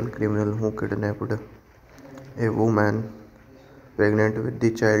low-level criminals who kidnapped A woman pregnant with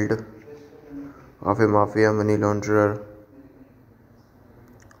the child of a mafia money launderer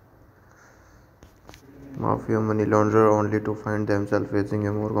only to find themselves facing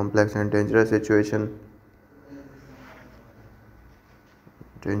a more complex and dangerous situation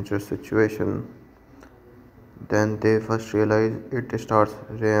than they first realize. It stars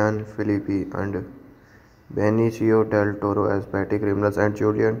Ryan Phillippe and Benicio del Toro as petty criminals and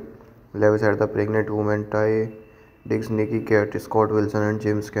Julian Lewis as the pregnant woman. Ty Diggs, Nikki Cat, Scott Wilson, and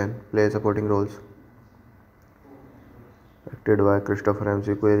James Caan play supporting roles. Acted by Christopher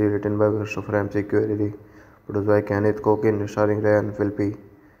Ramsey Query, written by Christopher Ramsey Query, produced by Kenneth Cokin, starring Ryan Phillippe,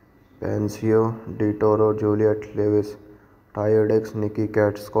 Benicio, De Toro, Juliet Lewis, Ty Diggs, Nikki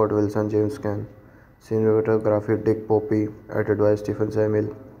Cat, Scott Wilson, James Caan. Cinematography Dick Poppy, edited by Stephen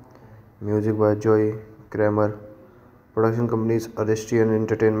Samuel. Music by Joey Kramer. Production companies Aristeian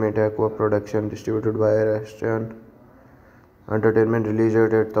Entertainment, Aqua Production, distributed by Aristeian Entertainment. Release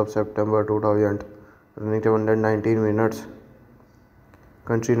date 8th of September 2000. Running time 119 minutes.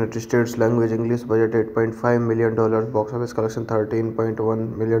 Country United States. Language English. Budget $8.5 million. Box office collection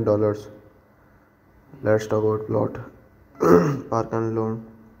 $13.1 million. Let's talk about plot. Park and Loan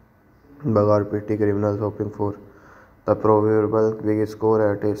Bagar petty criminals hoping for the proverbial big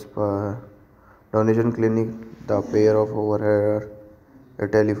score at his donation clinic. The pair of overheard a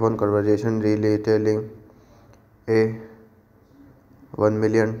telephone conversation retailing a $1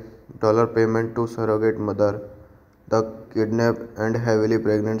 million payment to surrogate mother. The kidnapped and heavily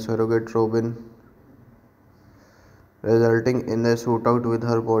pregnant surrogate Robin, resulting in a shootout with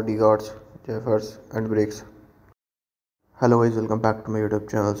her bodyguards Jeffers and Briggs. Hello guys, welcome back to my YouTube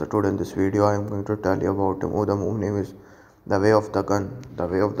channel. So today in this video I am going to tell you about the movie name is The Way of the Gun. The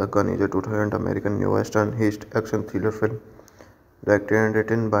Way of the Gun is a 2000 American new western heist action thriller film directed and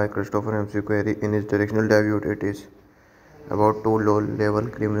written by Christopher M. Query. In his directional debut, it is about two low-level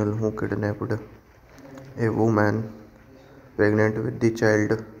criminals who kidnapped a woman pregnant with the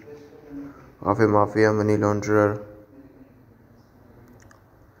child of a mafia money launderer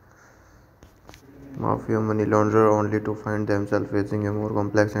only to find themselves facing a more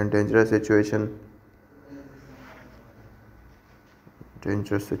complex and dangerous situation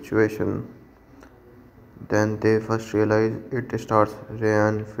than they first realize. It stars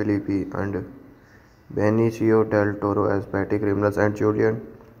Ryan Phillippe and Benicio del Toro as petty criminals and Julian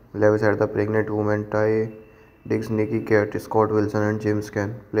Lewis as the pregnant woman. Ty Diggs, Nikki Cat, Scott Wilson, and James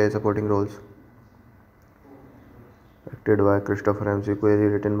Caan play supporting roles. Acted by Christopher Ramsey Query,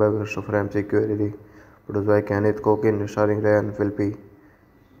 written by Christopher Ramsey Query, produced by Kenneth Cokin, starring Ryan Phillippe,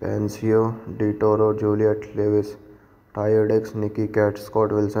 Benicio, De Toro, Juliet Lewis, Ty Diggs, Nikki Cat,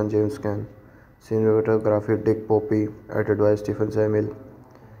 Scott Wilson, James Caan. Cinematography Dick Poppy, edited by Stephen Samuel.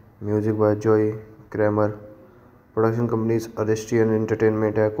 Music by Joey Kramer. Production companies Aristeian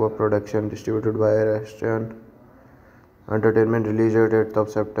Entertainment, Aqua Production, distributed by Aristeian Entertainment. Release date 8th of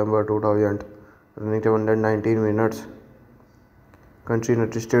September 2000. Running time 119 minutes. Country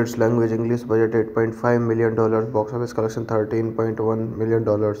United States. Language English. Budget $8.5 million. Box office collection $13.1 million.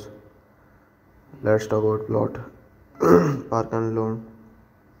 Let's talk about plot. Park and Loan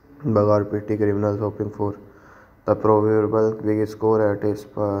Bagar petty criminals hoping for the proverbial big score at his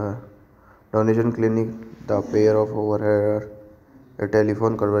donation clinic. The pair of overheard a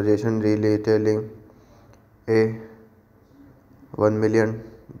telephone conversation retailing a $1 million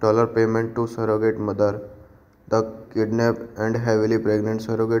payment to surrogate mother. The kidnapped and heavily pregnant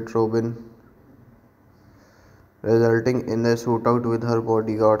surrogate Robin, resulting in a shootout with her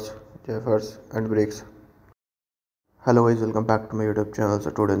bodyguards Jeffers and Briggs. Hello guys, welcome back to my YouTube channel. So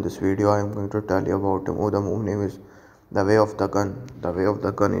today in this video I am going to tell you about the movie name is The Way of the Gun. The Way of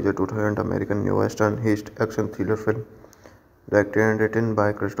the Gun is a 2000 American new western heist action thriller film directed and written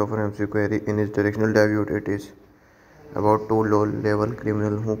by Christopher M. Query. In his directional debut, it is about two low-level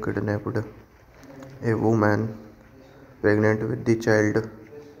criminals who kidnapped a woman pregnant with the child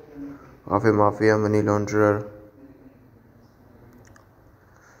of a mafia money launderer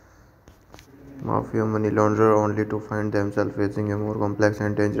only to find themselves facing a more complex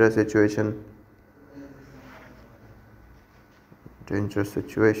and dangerous situation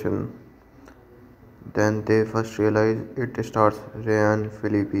than they first realize. It stars Ryan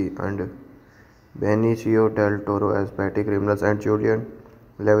Phillippe and Benicio del Toro as petty criminals and Julian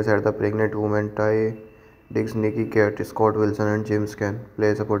Lewis as the pregnant woman. Ty Diggs, Nikki Cat, Scott Wilson, and James Caan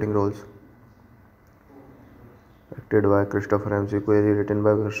play supporting roles. Acted by Christopher Ramsey Query, written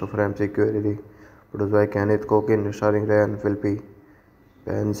by Christopher Ramsey Query, produced by Kenneth Cokin, starring Ryan Phillippe,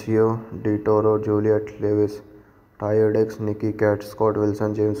 Benicio, De Toro, Juliet Lewis, Ty Diggs, Nikki Cat, Scott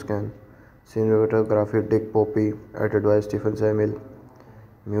Wilson, James Caan. Cinematography Dick Poppy, edited by Stephen Samuel.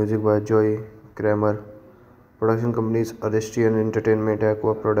 Music by Joey Kramer. Production companies Aristian Entertainment,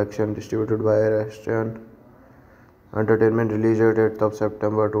 Aqua Production, distributed by Aristian Entertainment. Release date 8th of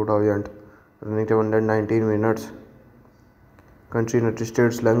September 2000. Running time 119 minutes. Country United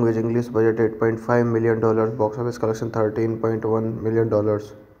States. Language English. Budget $8.5 million. Box office collection $13.1 million.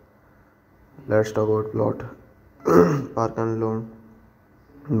 Let's talk about plot. Park and Loan.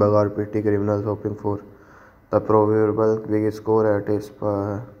 Bagar petty criminals hoping for the proverbial big score at his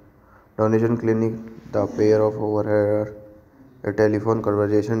donation clinic. The pair of overheard a telephone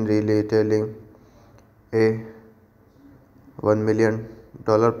conversation retailing a $1 million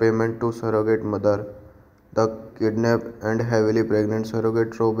payment to surrogate mother. The kidnapped and heavily pregnant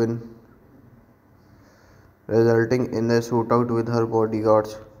surrogate Robin, resulting in a shootout with her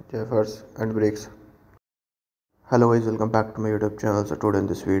bodyguards Jeffers and Briggs. Hello guys, welcome back to my YouTube channel. So today in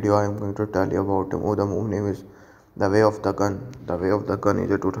this video I am going to tell you about the movie name is The Way of the Gun. The Way of the Gun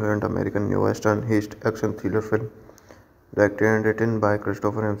is a 2000 American new western heist action thriller film directed and written by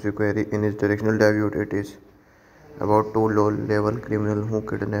Christopher Query in his directorial debut. It is about two low-level criminals who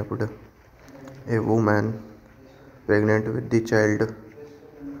kidnapped a woman pregnant with the child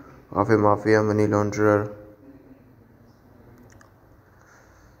of a mafia money launderer.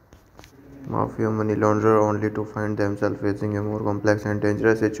 Only to find themselves facing a more complex and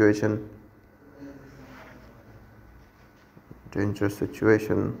dangerous situation.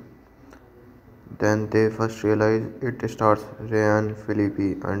 Then they first realize. It stars Ryan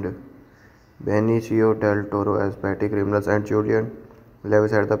Phillippe and Benicio del Toro as petty criminals and Julian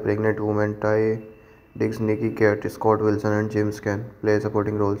Lewis as the pregnant woman. Ty Diggs, Nikki Cat, Scott Wilson and James Caan play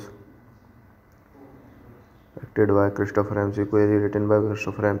supporting roles. Directed by Christopher Query, written by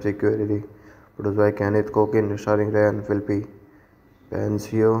Christopher Query, produced by Kenneth Cokin, starring Ryan Phillippe,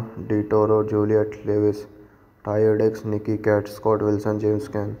 Benicio, Toro, Juliet Lewis, Ty Diggs, Nikki Cat, Scott Wilson, James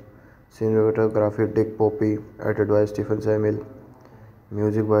Caan. Cinematography Dick Poppy, edited by Stephen Samuel.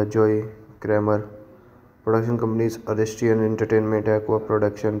 Music by Joey Kramer. Production companies Aristian Entertainment, Aqua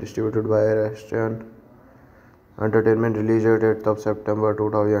Production, distributed by Aristian Entertainment. Release date 8th of September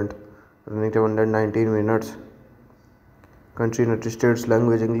 2000. Running time 119 minutes. Country United States.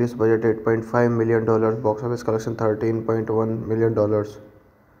 Language English. Budget $8.5 million. Box office collection $13.1 million.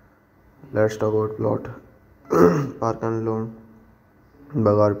 Let's talk about plot. Park and Loan.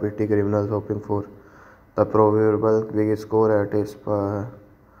 Bagar petty criminals hoping for the proverbial big score at his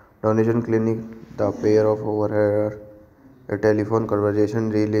donation clinic. The pair of overheard a telephone conversation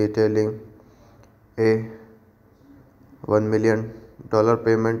retailing a $1 million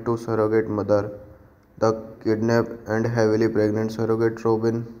payment to surrogate mother. The kidnapped and heavily pregnant surrogate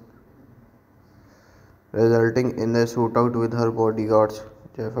Robin, resulting in a shootout with her bodyguards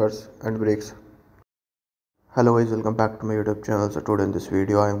Jeffers and Briggs. Hello guys, welcome back to my YouTube channel. So today in this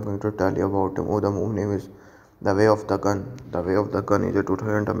video I am going to tell you about the movie name is The Way of the Gun. The Way of the Gun is a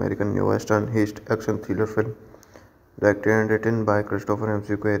 2000 American new western heist action thriller film directed and written by Christopher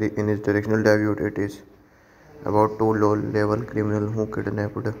Query in his directorial debut. It is about two low-level criminals who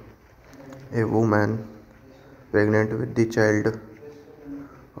kidnapped a woman pregnant with the child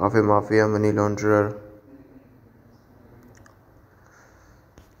of a mafia money launderer.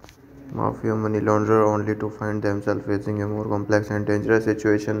 Only to find themselves facing a more complex and dangerous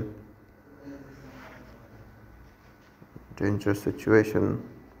situation.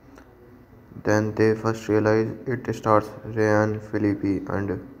 Then they first realize. It stars Ryan Phillippe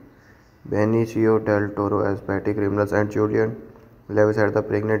and Benicio del Toro as petty criminals and Julian Lewis as the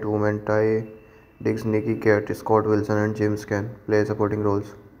pregnant woman. Ty Diggs, Nikki Cat, Scott Wilson and James Caan play supporting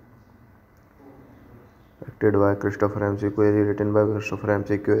roles. Directed by Christopher Query, written by Christopher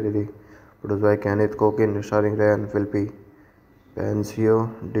Query, produced by Kenneth Cokin, starring Ryan Phillippe, Benicio,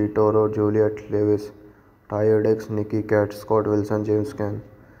 Toro, Juliet Lewis, Ty Diggs, Nikki Cat, Scott Wilson, James Caan.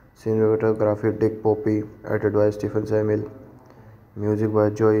 Cinematography Dick Poppy, edited by Stephen Samuel. Music by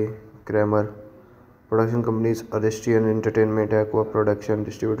Joey Kramer. Production companies Aristian Entertainment, Aqua Production,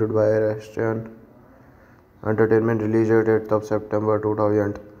 distributed by Aristian Entertainment. Release date 8th of September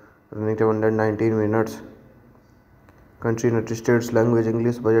 2000. Running time 119 minutes. Country United States. Language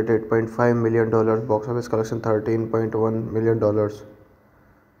English. Budget $8.5 million. Box office collection $13.1 million.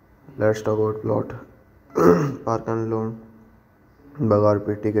 Let's talk about plot. Park and Loan. Bagar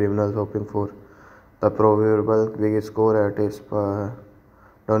petty criminals hoping for the proverbial big score at his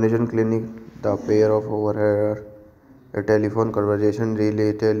donation clinic. The pair of overheard a telephone conversation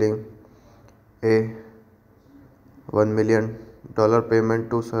retailing a $1 million payment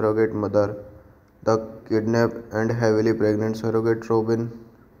to surrogate mother. The kidnapped and heavily pregnant surrogate Robin,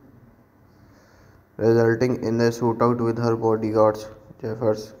 resulting in a shootout with her bodyguards,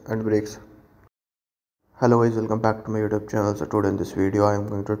 Jeffers, and Briggs. Hello guys, welcome back to my YouTube channel. So today in this video I am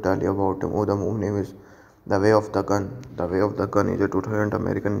going to tell you about the movie name is The Way of the Gun. The Way of the Gun is a 2000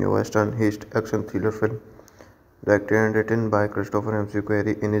 American new western heist action thriller film directed and written by Christopher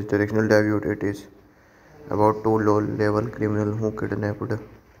Query in his directional debut. It is about two low-level criminals who kidnapped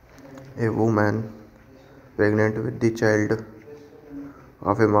a woman pregnant with the child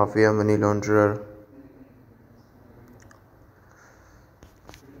of a mafia money launderer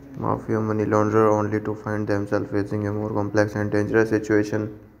only to find themselves facing a more complex and dangerous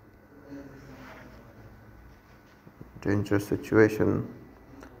situation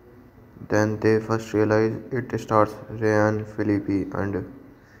than they first realize. It stars Ryan Phillippe and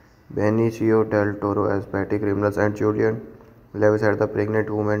Benicio del Toro as petty criminals and Julian Lewis as the pregnant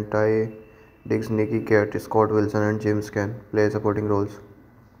woman. Ty Diggs, Nikki Cat, Scott Wilson, and James Caan play supporting roles.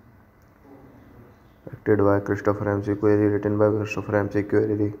 Acted by Christopher Query, written by Christopher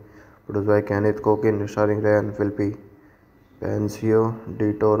Query, produced by Kenneth Cokin, starring Ryan Phillippe, Benicio,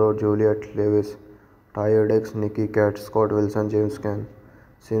 Toro, Juliet Lewis, Ty Diggs, Nikki Cat, Scott Wilson, James Caan.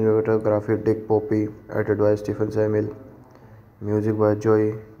 Cinematography Dick Poppy, edited by Stephen Samuel. Music by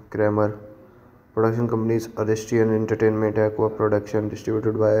Joey Kramer. Production companies Aristeian Entertainment, Aqua Production,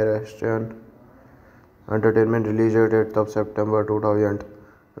 distributed by Aristeian Entertainment. Release date 8th of September 2000.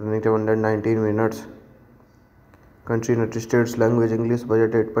 Running time 119 minutes. Country United States. Language English.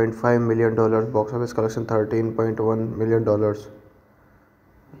 Budget $8.5 million. Box office collection $13.1 million.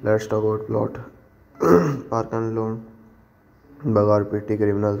 Let's talk about plot. Park and Loan Bagar petty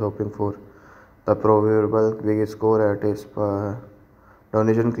criminals hoping for the proverbial big score at a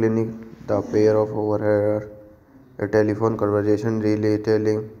donation clinic. The pair of overheard a telephone conversation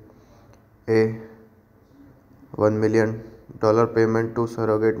retailing a $1 million payment to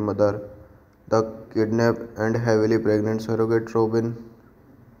surrogate mother. The kidnapped and heavily pregnant surrogate Robin,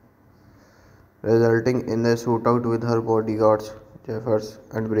 resulting in a shootout with her bodyguards, Jeffers,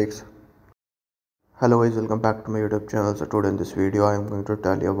 and Briggs. Hello guys, welcome back to my YouTube channel. So today in this video I am going to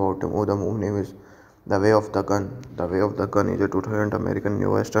tell you about the movie name is The Way of the Gun. The Way of the Gun is a 2000 American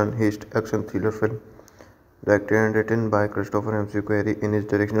new western heist action thriller film directed and written by Christopher Query in his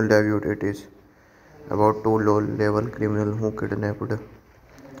directional debut. It is about two low-level criminals who kidnapped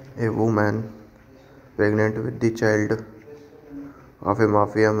a woman pregnant with the child of a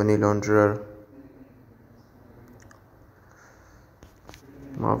mafia money launderer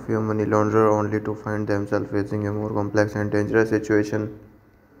only to find themselves facing a more complex and dangerous situation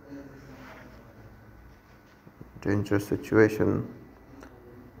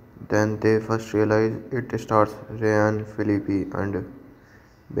than they first realize. It stars Ryan Phillippe and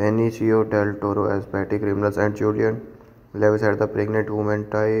Benicio del Toro as petty criminals and Julian Lewis as the pregnant woman.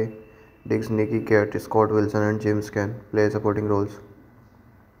 Ty Diggs, Nikki Cat, Scott Wilson, and James Caan play supporting roles.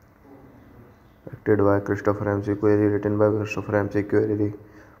 Acted by Christopher Query, written by Christopher Query,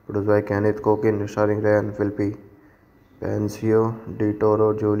 produced by Kenneth Cokin, starring Ryan Phillippe, Benicio,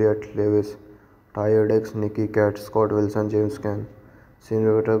 Toro, Juliet Lewis, Ty Diggs, Nikki Cat, Scott Wilson, James Caan.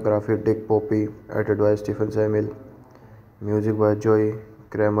 Cinematography Dick Poppy, edited by Stephen Samuel. Music by Joey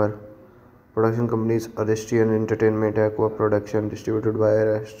Kramer. Production companies Aristeian Entertainment, Aqua Production, distributed by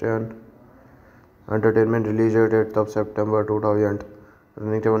Aristeian Entertainment. Release date 8th of September 2000.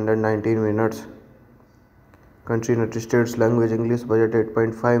 Running time 119 minutes. Country United States. Language English. Budget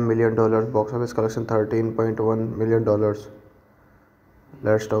 $8.5 million. Box office collection $13.1 million.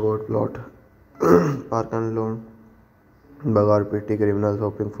 Let's talk about plot. Park and Loan Bagar petty criminals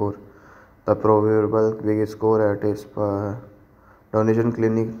hoping for the proverbial big score at a donation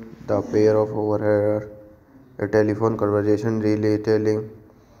clinic. The pair of overheard a telephone conversation retailing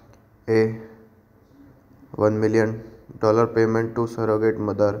a $1 million payment to surrogate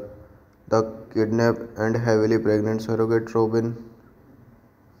mother. The kidnapped and heavily pregnant surrogate Robin,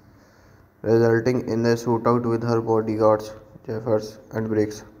 resulting in a shootout with her bodyguards, Jeffers, and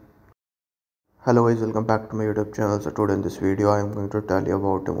Briggs. Hello guys, welcome back to my YouTube channel. So today in this video I am going to tell you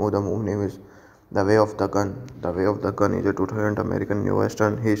about the movie name is The Way of the Gun. The Way of the Gun is a 2000 American new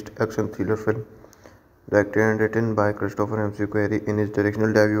western heist action thriller film directed and written by Christopher Query in his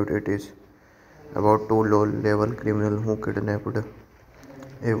directional debut. It is about two low-level criminals who kidnapped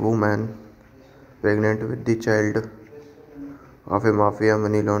a woman pregnant with the child of a mafia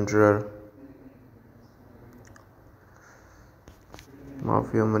money launderer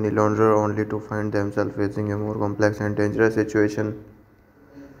only to find themselves facing a more complex and dangerous situation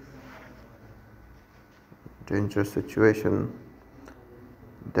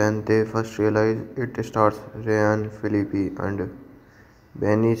than they first realize. It stars Ryan Phillippe and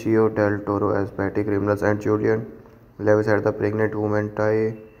Benicio del Toro as petty criminals, and Julian Lewis as the pregnant woman.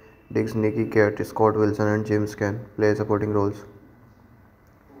 Ty Diggs, Nikki Cat, Scott Wilson, and James Caan play supporting roles.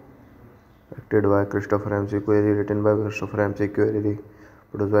 Acted by Christopher M. Query, written by Christopher M. Query,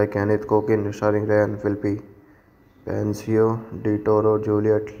 produced by Kenneth Cokin, starring Ryan Phillippe, Benicio, Toro,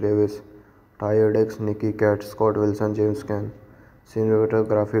 Juliet Lewis, Ty Diggs, Nikki Cat, Scott Wilson, James Caan.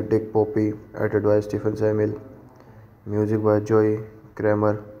 Cinematography Dick Poppy, edited by Stephen Samuel. Music by Joey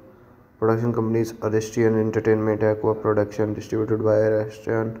Kramer. Production companies Aristeian Entertainment, Aqua Production, distributed by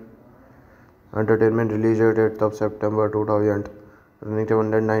Aristeian Entertainment. Release date 8th of September 2000. Running time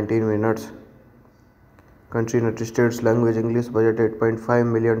 119 minutes. Country United States. Language English. Budget $8.5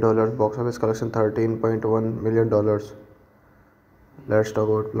 million. Box office collection $13.1 million. Let's talk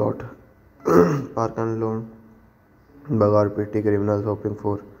about plot. Park and Loan. Bagar petty criminals hoping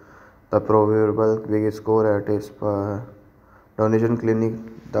for the proverbial big score at his donation clinic.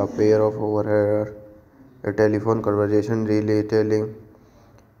 The pair of overheard a telephone conversation retailing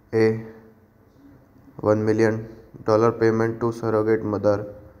a $1 million payment to surrogate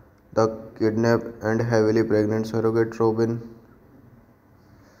mother. The kidnapped and heavily pregnant surrogate Robin,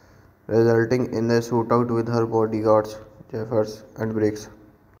 resulting in a shootout with her bodyguards Jeffers and Briggs.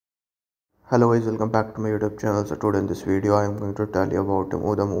 Hello guys, welcome back to my YouTube channel. So today in this video I am going to tell you about the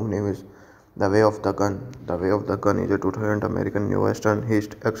movie name is The Way of the Gun. The Way of the Gun is a 2000 American new western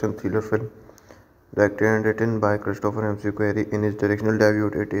heist action thriller film directed and written by Christopher M. Query. In his directional debut,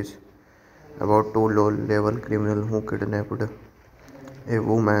 it is about two low-level criminals who kidnapped a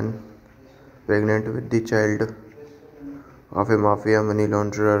woman pregnant with the child of a mafia money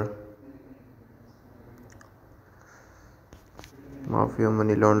launderer.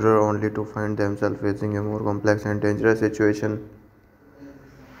 Only to find themselves facing a more complex and dangerous situation.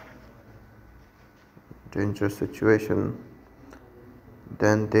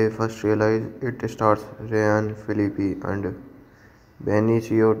 Then they first realize. It stars Ryan Phillippe and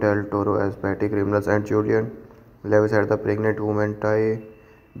Benicio del Toro as petty criminals, and Julian Lewis as the pregnant woman. Ty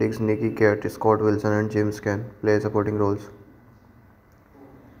Diggs, Nikki Cat, Scott Wilson, and James Caan play supporting roles.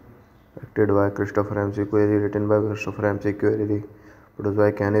 Acted by Christopher M. Query, written by Christopher M. Query, produced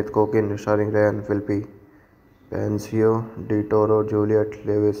by Kenneth Cokin, starring Ryan Phillippe, Benicio, Toro, Juliet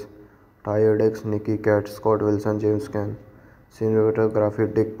Lewis, Ty Diggs, Nikki Cat, Scott Wilson, James Caan.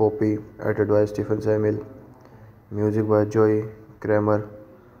 Cinematography Dick Poppy, edited by Stephen Samuel. Music by Joey Kramer.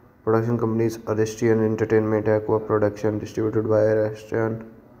 Production companies Aristeian Entertainment, Aqua Production, distributed by Aristeian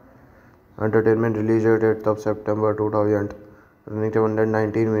Entertainment. Release date 8th of September 2000. Running time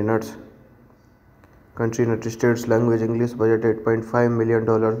 119 minutes. Country United States. Language English. Budget $8.5 million.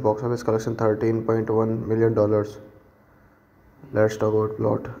 Box office collection $13.1 million. Let's talk about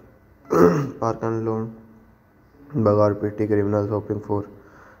plot. Park and Loan. Bagar petty criminals hoping for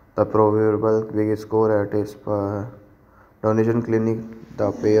the proverbial big score at his donation clinic.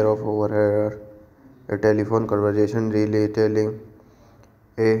 The pair of overheard a telephone conversation retailing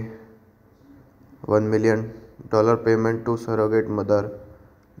a $1 million payment to surrogate mother.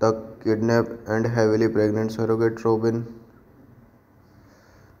 The kidnapped and heavily pregnant surrogate Robin,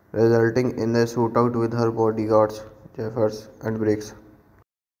 resulting in a shootout with her bodyguards Jeffers and Briggs.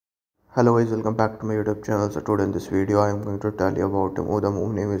 Hello guys, welcome back to my YouTube channel. So today in this video I am going to tell you about the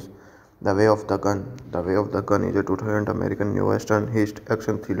movie name is The Way of the Gun. The Way of the Gun is a 2000 American new western heist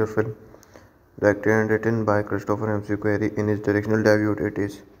action thriller film directed and written by Christopher M. Query. In his directional debut, it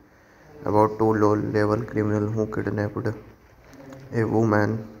is about two low-level criminals who kidnapped a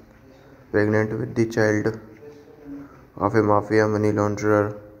woman pregnant with the child of a mafia money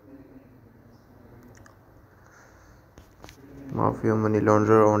launderer.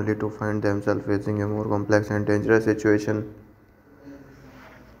 Only to find themselves facing a more complex and dangerous situation.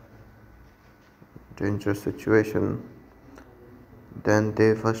 Then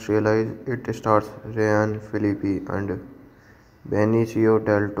they first realize. It stars Ryan Phillippe and Benicio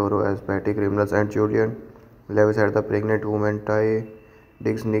del Toro as petty criminals, and Julian Lewis as the pregnant woman. Ty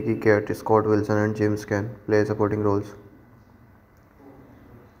Diggs, Nikki Cat, Scott Wilson, and James Caan play supporting roles.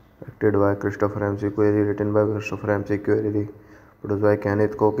 Acted by Christopher M. Query, written by Christopher M. Query, produced by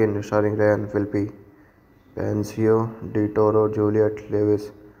Kenneth Cokin, starring Ryan Phillippe, Benicio, Toro, Juliet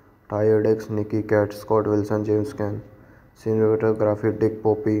Lewis, Ty Diggs, Nikki Cat, Scott Wilson, James Caan. Cinematography Dick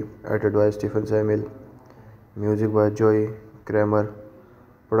Poppy, edited by Stephen Samuel. Music by Joey Kramer.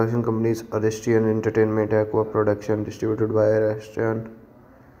 Production companies Aristeian Entertainment, Aqua Production, distributed by Aristeian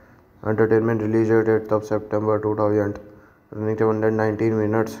Entertainment. Release date 8th of September 2000. Running time 119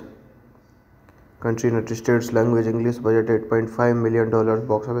 minutes. Country United States. Language English. Budget $8.5 million.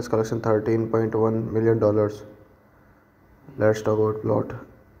 Box office collection $13.1 million. Let's talk about plot.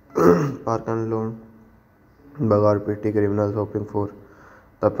 Park and loan. Bagar petty criminals hoping for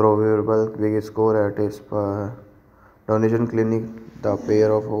the proverbial big score at his donation clinic. The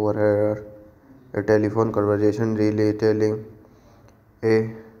pair of overheard a telephone conversation retailing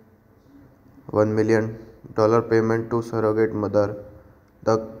a $1 million payment to surrogate mother.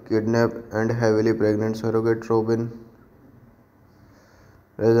 The kidnapped and heavily pregnant surrogate Robin,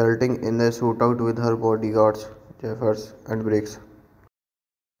 resulting in a shootout with her bodyguards, Jeffers and Briggs.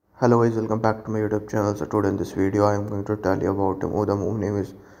 Hello guys, welcome back to my YouTube channel. So today in this video I am going to tell you about the movie name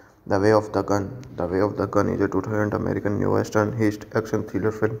is The Way of the Gun. The Way of the Gun is a 2000 American new western heist action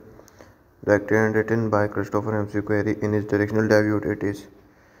thriller film directed and written by Christopher McQuarrie in his directorial debut. It is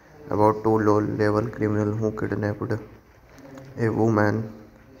about two low-level criminals who kidnapped a woman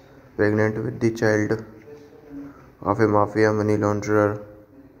pregnant with the child of a mafia money launderer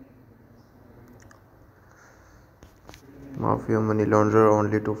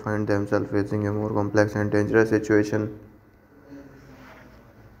only to find themselves facing a more complex and dangerous situation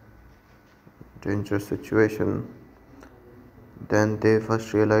than they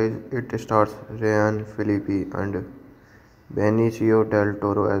first realize. It stars Ryan Phillippe and Benicio del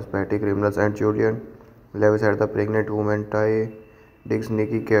Toro as petty criminals and Julian Lewis as the pregnant woman. Ty Diggs,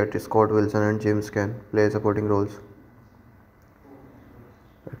 Nikki Cat, Scott Wilson and James Caan play supporting roles.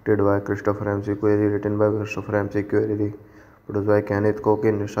 Directed by Christopher McQuarrie, written by Christopher McQuarrie, produced by Kenneth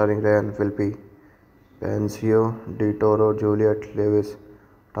Cokin, starring Ryan Phillippe, Benicio, Toro, Juliet Lewis,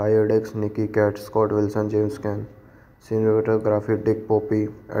 Ty Diggs, Nikki Cat, Scott Wilson, James Caan. Cinematography Dick Poppy,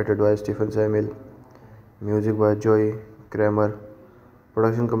 edited by Stephen Samuel. Music by Joey Kramer.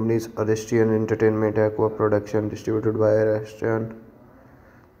 Production companies Aristeian Entertainment, Aqua Production, distributed by Aristeian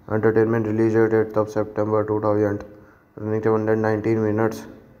Entertainment. Release date 8th of September 2000. Running time 119 minutes.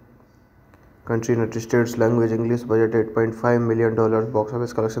 Country United States. Language English. Budget $8.5 million. Box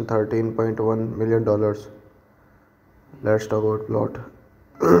office collection $13.1 million. Let's talk about plot.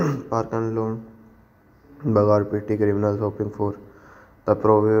 Park and loan. Bagar petty criminals hoping for the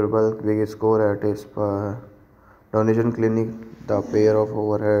proverbial big score at his donation clinic. The pair of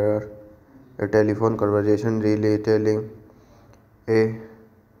overheard a telephone conversation retailing a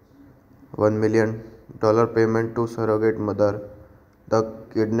 $1 million payment to surrogate mother. The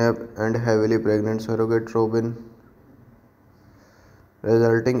kidnapped and heavily pregnant surrogate Robin,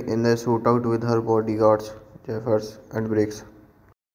 resulting in a shootout with her bodyguards, Jeffers and Briggs.